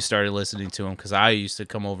noticed you started listening to him, because I used to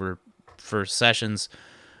come over for sessions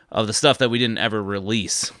of the stuff that we didn't ever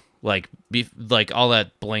release, like all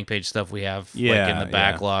that blank page stuff we have, like in Yeah, the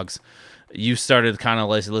yeah. backlogs. You started kind of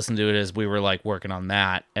listen to it as we were like working on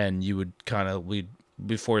that, and you would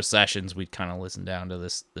before sessions we'd kind of listen down to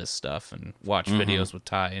this stuff and watch Mm-hmm. videos with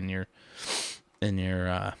Ty in your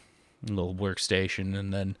little workstation,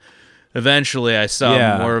 and then eventually I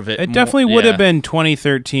saw more of it. It definitely would have yeah. been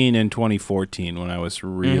 2013 and 2014 when I was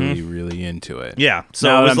really, really into it. Yeah, so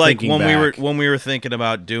Now it that was I'm like thinking when we back. were thinking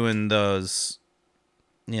about doing those,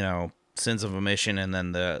 Sins of Omission, and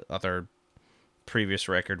then the other previous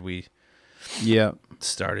record we Yeah.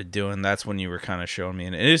 started doing. That's when you were kind of showing me,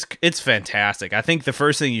 and it's fantastic. I think the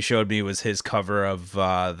first thing you showed me was his cover of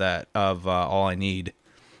All I Need,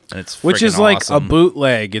 and it's Which is freaking like awesome. a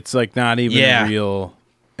bootleg. It's like not even Yeah. real.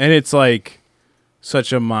 And it's like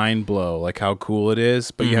such a mind blow, like how cool it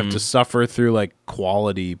is. But you have to suffer through like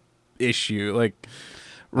quality issue. Like,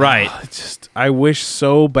 right I wish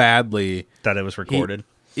so badly. that it was recorded.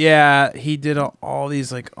 Yeah, he did all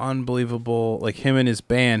these like unbelievable, like him and his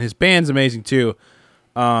band. His band's amazing too.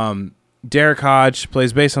 Derek Hodge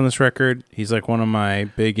plays bass on this record. He's like one of my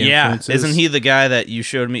big Yeah, influences. isn't he the guy that you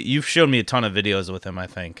showed me? You've showed me a ton of videos with him, I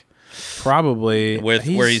think, Probably where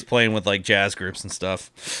he's playing with like jazz groups and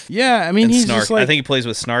stuff. Yeah, I mean And he's Snark. just like I think he plays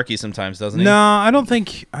with Snarky sometimes, doesn't he? no, I don't think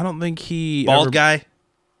he Bald ever- guy.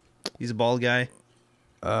 He's a bald guy.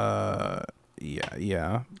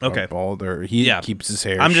 Yeah. Okay. Or bald, or he Yeah. keeps his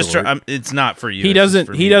hair. I'm just short. trying. It's not for you. He it's just doesn't.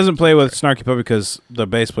 for He me. doesn't play with Snarky Puppy because the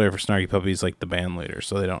bass player for Snarky Puppy is like the band leader,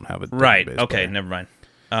 so they don't have a different Right. bass Okay. player. Never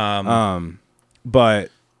mind.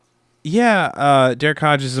 But yeah, Derek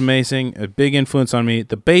Hodge is amazing. A big influence on me.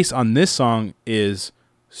 The bass on this song is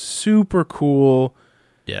super cool.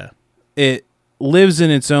 Yeah. It lives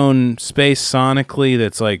in its own space sonically.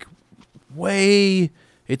 That's like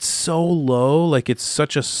it's so low, like it's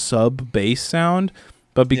such a sub bass sound,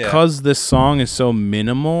 but because this song is so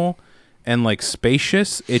minimal and like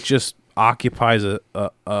spacious, it just occupies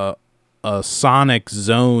a sonic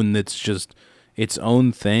zone that's just its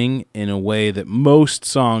own thing in a way that most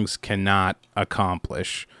songs cannot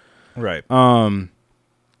accomplish. Right. And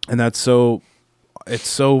it's so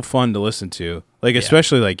fun to listen to. Like,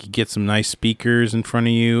 especially like you get some nice speakers in front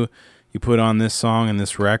of you, you put on this song and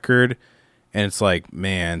this record, and it's like,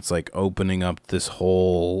 man, it's like opening up this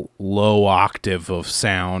whole low octave of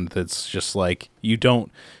sound that's just like you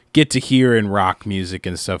don't get to hear in rock music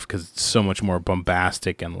and stuff because it's so much more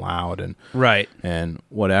bombastic and loud and right. and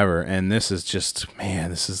whatever. And this is just, man,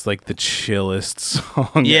 this is like the chillest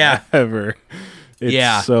song Yeah. ever. It's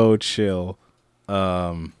Yeah. so chill.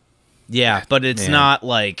 Yeah, but it's Man. not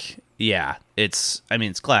like. Yeah. It's. I mean,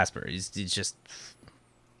 it's Glasper. He's just.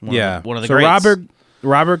 One of the so greats.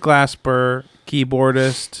 Robert Glasper,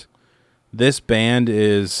 keyboardist. This band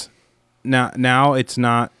is now it's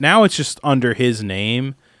not, now it's just under his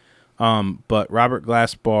name. But Robert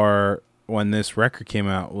Glasper, when this record came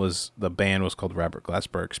out, the band was called Robert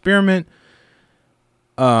Glasper Experiment.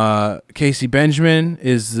 Casey Benjamin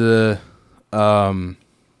is the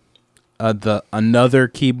the another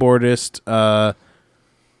keyboardist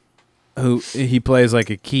who he plays like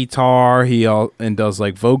a guitar. And does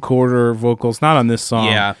like vocoder vocals. Not on this song.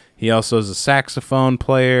 Yeah. He also is a saxophone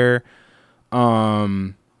player.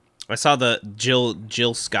 I saw the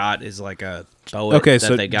Jill Scott is like a poet Okay, that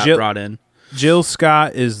so they got Jill- brought in. Jill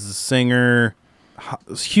Scott is the singer,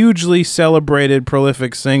 hugely celebrated,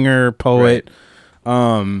 prolific singer, poet.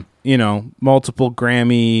 Multiple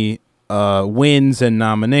Grammy wins and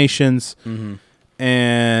nominations. Mm-hmm.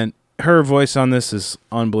 And her voice on this is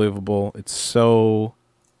unbelievable. It's so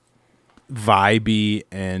vibey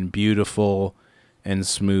and beautiful and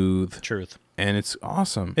smooth. Truth. And it's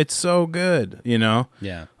awesome. It's so good,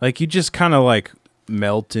 Yeah. Like you just kind of like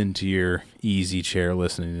melt into your easy chair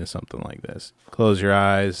listening to something like this. Close your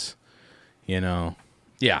eyes, Yeah.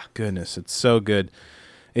 Goodness, it's so good.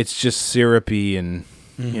 It's just syrupy and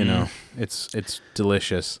it's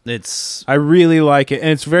delicious. I really like it,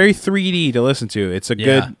 and it's very 3D to listen to. It's a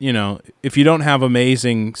good, if you don't have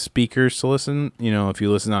amazing speakers to listen, if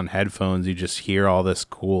you listen on headphones, you just hear all this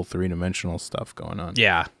cool 3-dimensional stuff going on.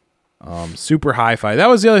 Yeah. Super hi-fi. That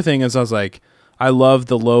was the other thing, is I was like, I love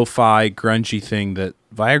the lo-fi grungy thing that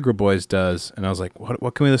Viagra Boys does, and I was like,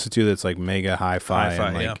 what can we listen to that's like mega hi-fi?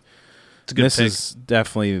 And like, yeah. It's a good this pick. is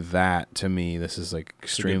definitely that to me. This is like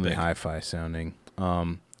extremely pick. hi-fi sounding. But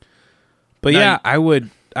Now yeah, I would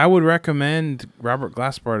recommend Robert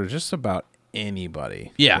Glasper to just about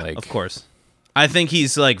anybody. Yeah, Like, of course. I think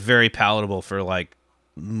he's like very palatable for like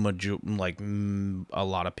a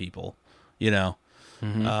lot of people, and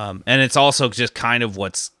it's also just kind of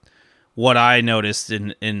what I noticed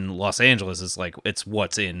in Los Angeles is like it's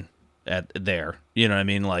what's in at there. You know what I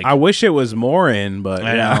mean? Like I wish it was more in, but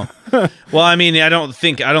I yeah. know. Well, I mean, I don't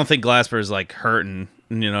think Glasper is like hurting.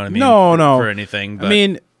 You know what I mean? No. for anything. But I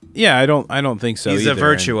mean, yeah, I don't think so. he's either. a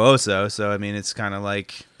virtuoso, so I mean, it's kind of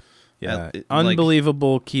like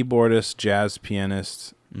unbelievable keyboardist, jazz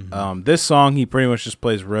pianist. Mm-hmm. This song, he pretty much just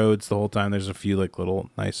plays Rhodes the whole time. There's a few like little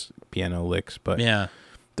nice piano licks, but yeah.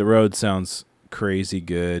 the Rhodes sounds crazy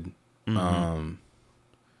good. Mm-hmm.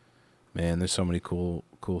 Man, there's so many cool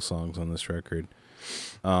songs on this record.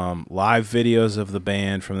 Live videos of the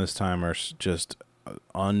band from this time are just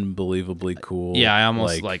unbelievably cool. Yeah, I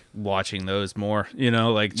almost like watching those more.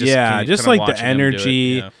 Like just just kinda like the watching them do it,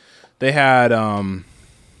 energy. They had on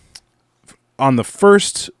the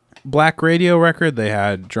first Black Radio record, they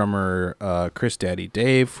had drummer Chris Daddy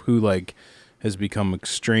Dave, who like has become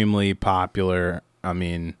extremely popular. I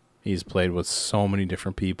mean, he's played with so many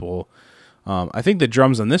different people. I think the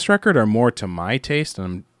drums on this record are more to my taste, and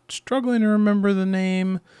I'm struggling to remember the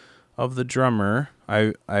name of the drummer.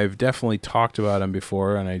 I've definitely talked about him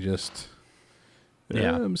before, and I just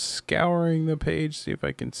I'm scouring the page, see if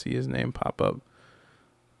I can see his name pop up.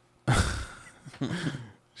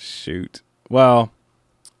 Shoot. Well,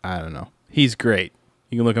 I don't know. He's great.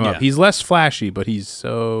 You can look him up. He's less flashy, but he's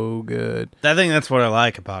so good. I think that's what I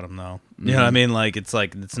like about him, though. You know what I mean? Like it's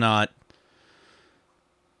not.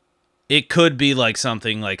 It could be like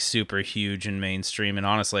something like super huge and mainstream, and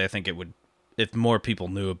honestly, I think it would. If more people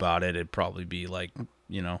knew about it, it'd probably be like,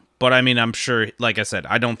 But I mean, I'm sure. Like I said,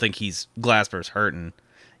 I don't think Glasper's hurting.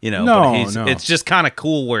 No, but it's just kind of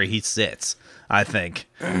cool where he sits. I think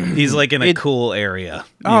he's like in a cool area.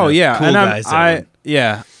 Cool and guy zone.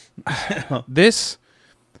 This.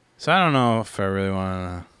 So I don't know if I really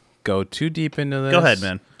want to go too deep into this. Go ahead,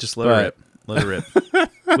 man. Just let it rip. Let it rip.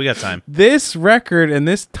 We got time. This record and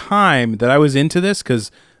this time that I was into this,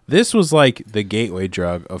 because this was like the gateway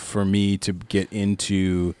drug for me to get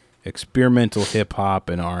into experimental hip hop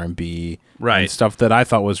and R&B, and stuff that I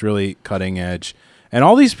thought was really cutting edge. And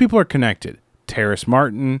all these people are connected. Terrace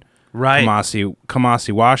Martin,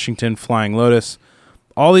 Kamasi Washington, Flying Lotus.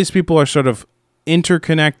 All these people are sort of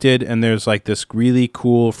interconnected, and there's like this really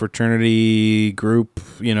cool fraternity group,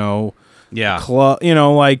 club,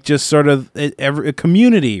 like just sort of a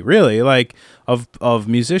community, really, like of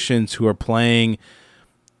musicians who are playing,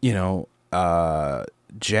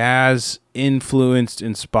 jazz influenced,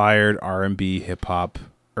 inspired R&B, hip hop,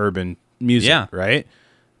 urban music, right?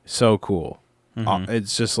 So cool. Mm-hmm.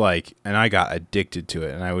 It's just like, and I got addicted to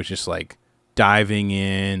it, and I was just like diving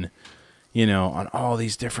in, on all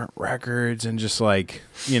these different records, and just like,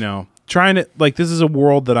 trying to, like, this is a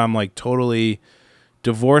world that I'm like totally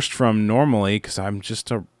divorced from normally, because I'm just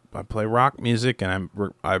I play rock music, and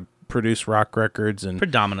I produce rock records, and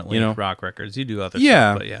predominantly rock records. You do other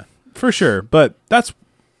stuff, but yeah, for sure. But that's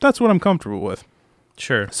what I'm comfortable with.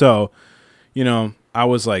 Sure. So, I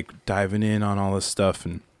was like diving in on all this stuff,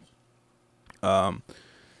 and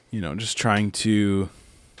just trying to,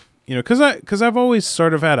 because I've always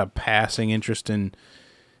sort of had a passing interest in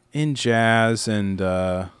in jazz, and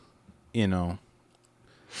you know,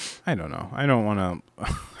 I don't know. I don't want to.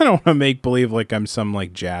 I don't want to make believe like I'm some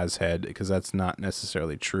like jazz head, because that's not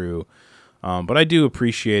necessarily true. But I do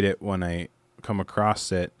appreciate it when I come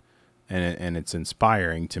across it, and it's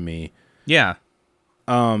inspiring to me. Yeah.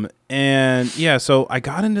 And yeah, so I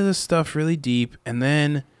got into this stuff really deep, and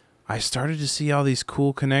then I started to see all these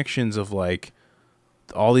cool connections of like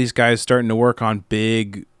all these guys starting to work on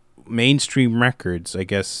big mainstream records. I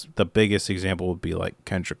guess the biggest example would be like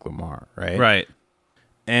Kendrick Lamar, right? Right.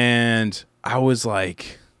 And I was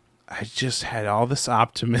like, I just had all this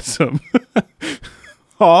optimism,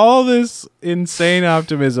 all this insane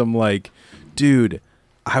optimism. Like, dude,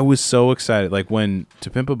 I was so excited. Like when To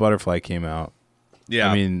Pimp a Butterfly came out, Yeah.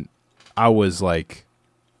 I mean, I was like,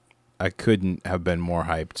 I couldn't have been more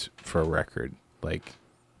hyped for a record. Like,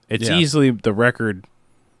 it's easily the record,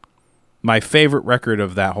 my favorite record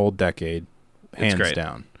of that whole decade, hands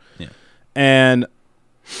down. Yeah. And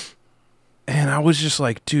I was just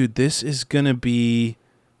like, dude, this is going to be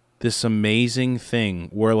this amazing thing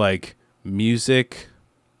where like music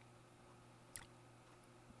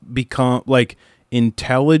become like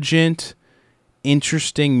intelligent,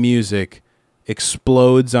 interesting music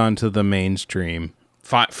explodes onto the mainstream.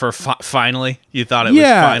 Finally, you thought it was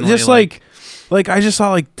finally just like I just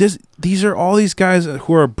thought like this. These are all these guys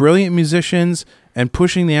who are brilliant musicians and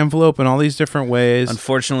pushing the envelope in all these different ways.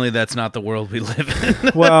 Unfortunately, that's not the world we live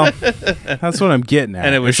in. Well, that's what I'm getting at.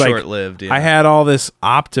 And it was It's like, short-lived. Yeah. I had all this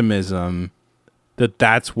optimism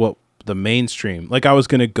that's what the mainstream. Like I was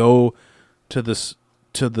gonna go to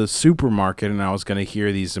the supermarket and I was gonna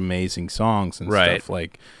hear these amazing songs and stuff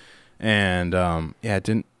like. And it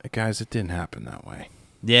didn't happen that way.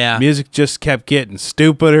 Yeah. Music just kept getting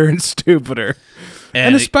stupider and stupider.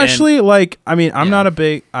 And especially like, I mean, I'm not a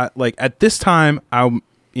big like at this time,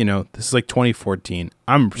 this is like 2014.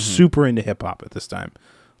 I'm super into hip hop at this time.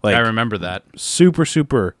 Like I remember that.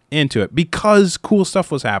 Super into it because cool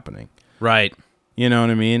stuff was happening. Right. You know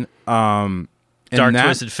what I mean? Dark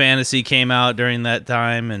Twisted Fantasy came out during that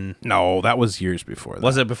time, and no, that was years before that.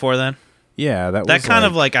 Was it before then? Yeah, that was kind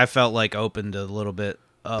of like I felt like opened a little bit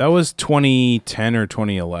up. That was 2010 or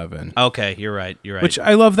 2011. Okay, you're right. Which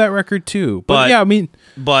I love that record too. But yeah, I mean,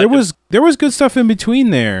 but there was good stuff in between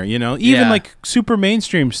there, you know, even like super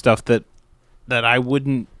mainstream stuff that I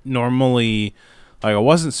wouldn't normally like. I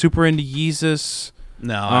wasn't super into Yeezus.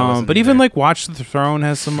 No, I wasn't but even like Watch the Throne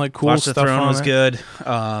has some like cool Watch stuff. the Throne on was it. good.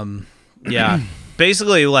 Yeah.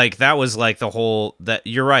 Basically, like that was like the whole that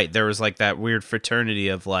you're right. There was like that weird fraternity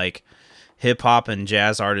of like hip hop and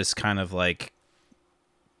jazz artists kind of like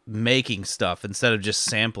making stuff instead of just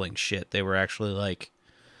sampling shit. They were actually like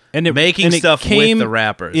making stuff with the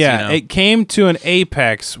rappers. Yeah, you know? It came to an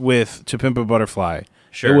apex with To Pimp a Butterfly.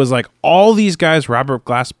 Sure. It was like all these guys. Robert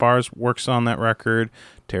Glasspars works on that record.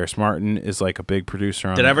 Terrace Martin is like a big producer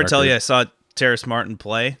on. Did I ever tell you I record. saw Terrace Martin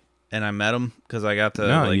play and I met him because I got to?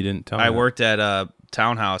 No, like, you didn't tell me I that. worked at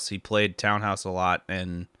Townhouse. He played Townhouse a lot,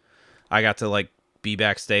 and I got to like be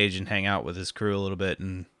backstage and hang out with his crew a little bit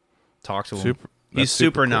and talk to him. He's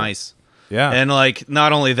super cool. nice. Yeah. And like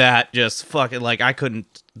not only that, just fucking like I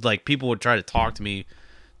couldn't like people would try to talk to me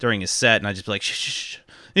during his set and I'd just be like shh, shh, shh.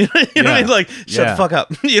 You know what I mean? Like shut the fuck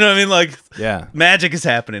up. You know what I mean? Like magic is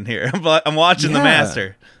happening here. I'm watching the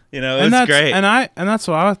master. You know, it's great. And that's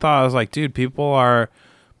what I thought. I was like, dude, people are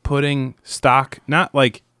putting stock, not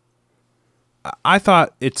like I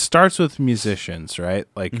thought it starts with musicians, right?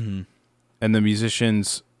 Like and the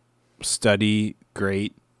musicians study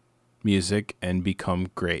great music and become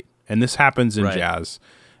great. And this happens in jazz.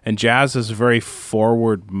 And jazz is a very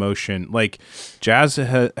forward motion. Like jazz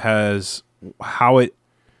has how it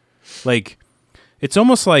like it's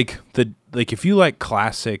almost like if you like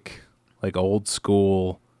classic, like old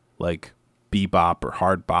school, like bebop or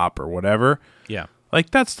hard bop or whatever. Yeah. Like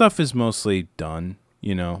that stuff is mostly done,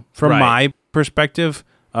 you know. From my perspective,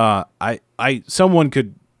 someone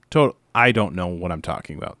could I don't know what I'm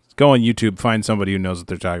talking about. Go on YouTube, find somebody who knows what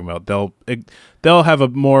they're talking about. They'll have a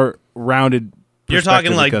more rounded You're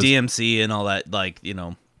talking like because- DMC and all that, like, you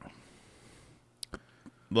know,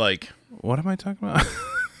 like What am I talking about?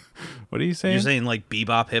 What are you saying? you're saying like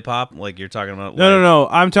bebop hip hop, like you're talking about. No.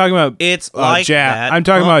 I'm talking about It's like jazz. that. I'm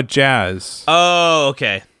talking about jazz. Oh,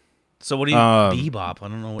 okay. So what do you bebop? I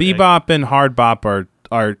don't know. What Bebop and hard bop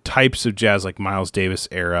are types of jazz, like Miles Davis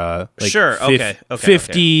era. Like Sure, okay,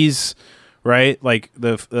 50s, right? Like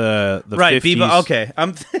the right 50s. bebop. Okay,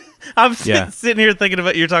 I'm sitting here thinking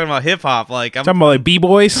about you're talking about hip hop. Like I'm talking about like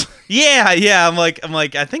b-boys. Yeah. I'm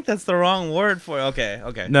like I think that's the wrong word for it.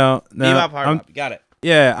 Okay. No. Bebop, hard bop. Got it.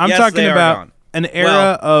 Yeah, I'm Yes, talking they are about gone. an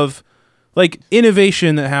era of like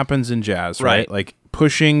innovation that happens in jazz, right? Right. Like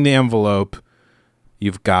pushing the envelope.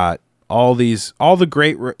 You've got all the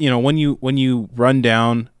great, when you run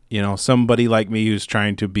down, somebody like me who's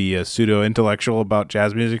trying to be a pseudo intellectual about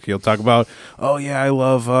jazz music, you'll talk about, oh yeah, I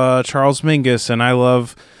love Charles Mingus, and I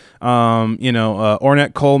love,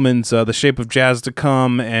 Ornette Coleman's The Shape of Jazz to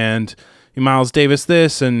Come, and Miles Davis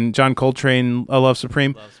this, and John Coltrane, Love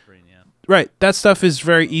Supreme. Love Supreme, yeah. Right. That stuff is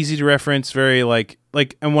very easy to reference, very like,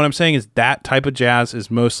 and what I'm saying is that type of jazz is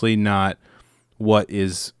mostly not what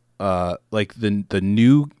is like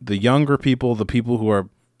the younger people, the people who are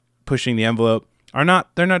pushing the envelope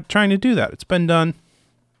they're not trying to do that. It's been done.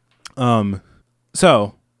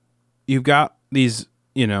 So you've got these,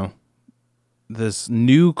 this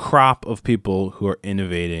new crop of people who are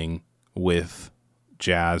innovating with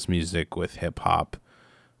jazz music, with hip hop,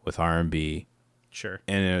 with R&B, Sure.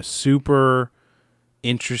 in a super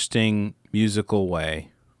interesting musical way.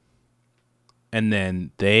 And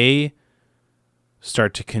then they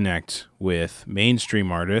start to connect with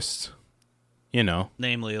mainstream artists,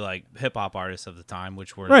 Namely, like hip hop artists of the time,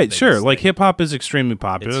 which were right, the sure. biggest Like thing. hip hop is extremely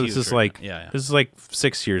popular. It's This huge is right like now. Yeah. this is like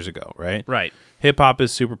 6 years ago, right? Right. Hip hop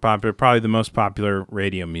is super popular, probably the most popular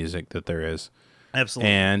radio music that there is.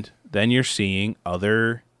 Absolutely. And then you're seeing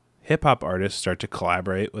other hip hop artists start to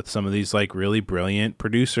collaborate with some of these like really brilliant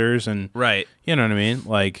producers, and right. you know what I mean?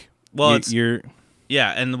 Like, Well, you're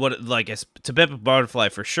Yeah, and what like it's To Pimp a Butterfly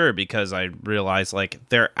for sure, because I realized like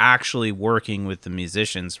they're actually working with the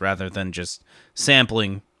musicians rather than just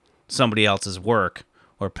sampling somebody else's work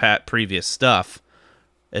or previous stuff.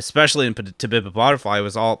 Especially in To Pimp a Butterfly, it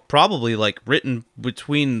was all probably like written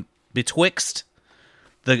betwixt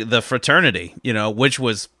the fraternity, which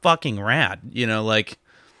was fucking rad. Like,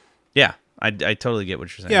 yeah, I totally get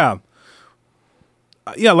what you're saying. yeah.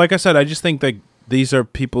 Yeah, like I said, I just think that these are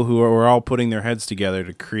people who are all putting their heads together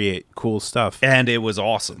to create cool stuff. And it was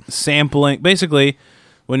awesome. Sampling, basically,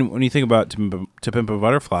 when you think about To Pimp a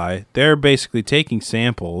Butterfly, they're basically taking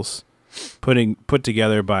samples, put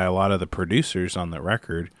together by a lot of the producers on the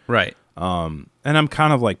record. Right. And I'm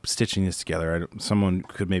kind of like stitching this together. Someone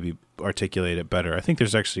could maybe articulate it better. I think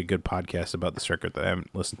there's actually a good podcast about this record that I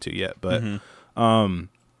haven't listened to yet, but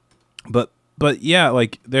but yeah,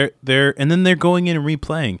 like they're and then they're going in and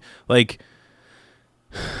replaying. Like,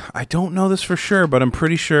 I don't know this for sure, but I'm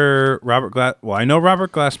pretty sure I know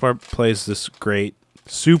Robert Glasper plays this great,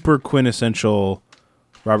 super quintessential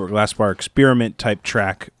Robert Glasper experiment type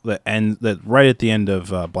track that right at the end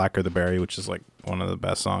of Blacker the Berry, which is like one of the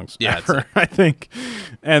best songs ever, I think.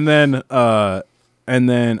 And then I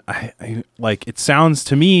like, it sounds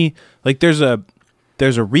to me like there's a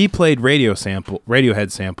replayed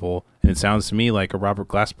Radiohead sample, and it sounds to me like a Robert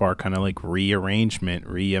Glasper kind of like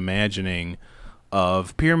reimagining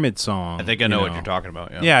of Pyramid Song. I think I know what you're talking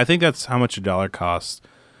about. Yeah. Yeah, I think that's how much $1 costs.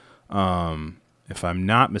 If I'm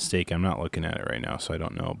not mistaken, I'm not looking at it right now, so I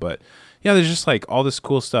don't know. But yeah, there's just like all this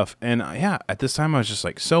cool stuff. And yeah, at this time I was just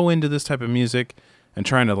like so into this type of music and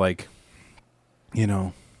trying to like,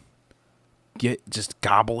 just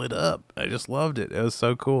gobble it up. I just loved it. It was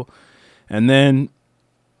so cool. And then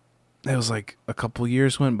it was like a couple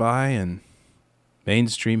years went by and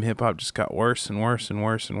mainstream hip hop just got worse and worse and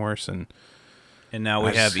worse and worse. And now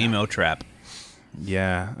we have Emo Trap.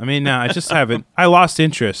 yeah, I mean, I just haven't. I lost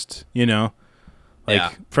interest,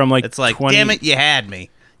 from like It's like, 20, damn it, you had me.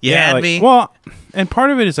 You had like, me. Well, and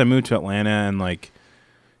part of it is I moved to Atlanta, and like,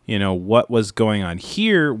 what was going on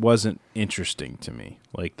here wasn't interesting to me.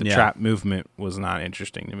 Like the trap movement was not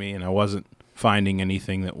interesting to me, and I wasn't finding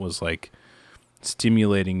anything that was like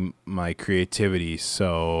stimulating my creativity.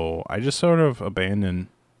 So I just sort of abandoned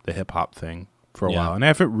the hip hop thing for a while, and I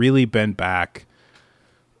haven't really been back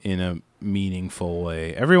in a meaningful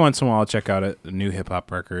way. Every once in a while I'll check out a new hip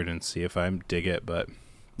hop record and see if I dig it, but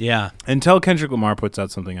yeah, until Kendrick Lamar puts out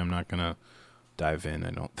something, I'm not gonna dive in, I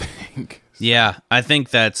don't think. Yeah, I think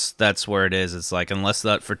that's where it is. It's like, unless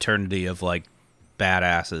that fraternity of like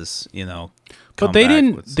badasses, But they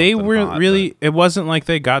didn't, they were really, it wasn't like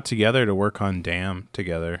they got together to work on Damn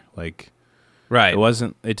together. Like, right.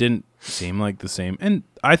 It didn't seem like the same. And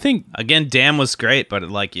I think, again, Damn was great, but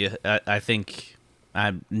like, I think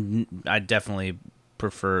I definitely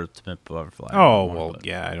prefer To Pimp a Butterfly.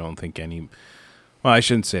 yeah, I don't think well, I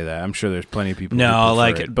shouldn't say that. I'm sure there's plenty of people who No, prefer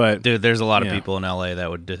like it, but dude, there's a lot of people in LA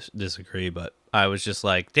that would disagree, but I was just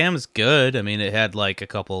like, Damn is good. I mean, it had like a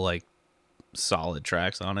couple like solid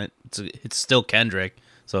tracks on it. It's still Kendrick,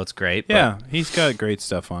 so it's great. Yeah, he's got great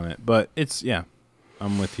stuff on it, but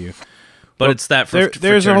I'm with you. But it's that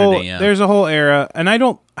there's a fraternity, whole there's a whole era, and I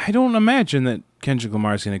don't imagine that Kendrick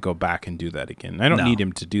Lamar is going to go back and do that again. I don't need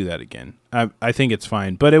him to do that again. I think it's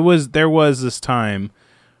fine. But there was this time,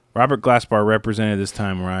 Robert Glasper represented this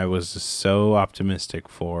time where I was just so optimistic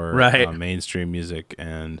for mainstream music,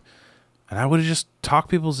 and I would have just talked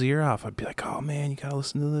people's ear off. I'd be like, "Oh man, you gotta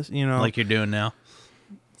listen to this," like you're doing now.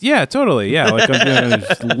 Yeah, totally. Yeah, like I'm doing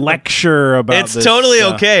this lecture about. It's totally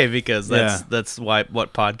okay because that's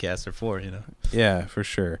what podcasts are for, you know. Yeah, for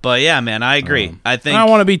sure. But yeah, man, I agree. I think I don't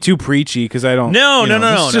want to be too preachy because I don't. No.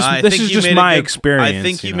 This is just my experience. I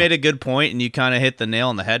think you made a good point, and you kind of hit the nail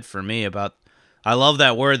on the head for me about. I love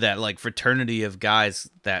that word, that like fraternity of guys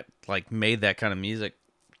that like made that kind of music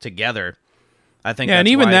together. I think. Yeah, and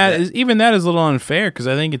even that is a little unfair because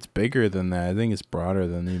I think it's bigger than that. I think it's broader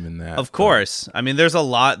than even that. Of course, I mean, there's a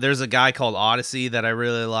lot. There's a guy called Odyssey that I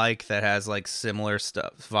really like that has like similar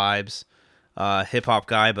vibes, hip hop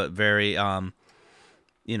guy, but very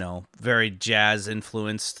very jazz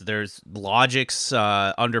influenced. There's Logic's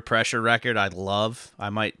Under Pressure record. I love. I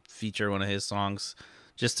might feature one of his songs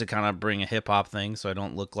just to kind of bring a hip hop thing, so I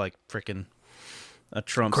don't look like freaking a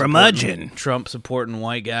Trump supporting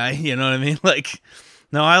white guy. You know what I mean? Like,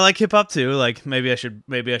 no, I like hip hop too. Like, maybe I should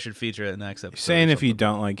feature it in the next episode. You're saying if you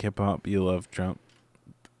don't like hip hop, you love Trump.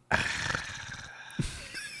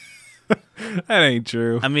 That ain't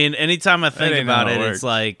true. I mean, anytime I think about it,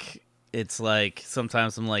 it's like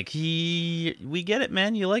sometimes I'm like, we get it,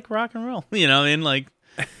 man. You like rock and roll, you know what I mean? Like,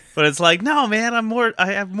 but it's like, no, man,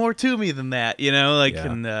 I have more to me than that, you know? Like,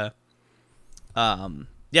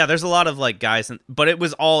 yeah, there's a lot of like guys, but it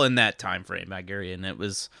was all in that time frame, I agree, and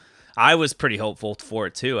I was pretty hopeful for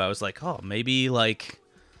it too. I was like, oh, maybe like,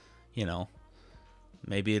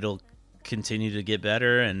 maybe it'll continue to get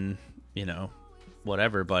better and,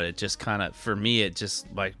 whatever, but it just kind of, for me, it just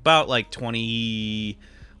like about like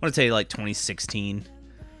 2016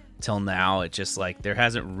 till now, it just like, there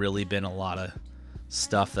hasn't really been a lot of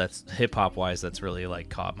stuff that's hip hop wise that's really like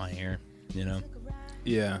caught my ear,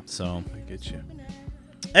 Yeah. So I get you.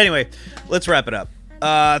 Anyway, let's wrap it up.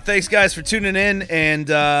 Thanks, guys, for tuning in, and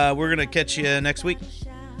we're going to catch you next week.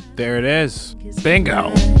 There it is.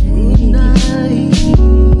 Bingo.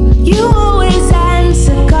 You always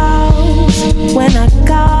answer calls when I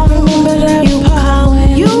call. You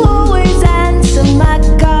come. You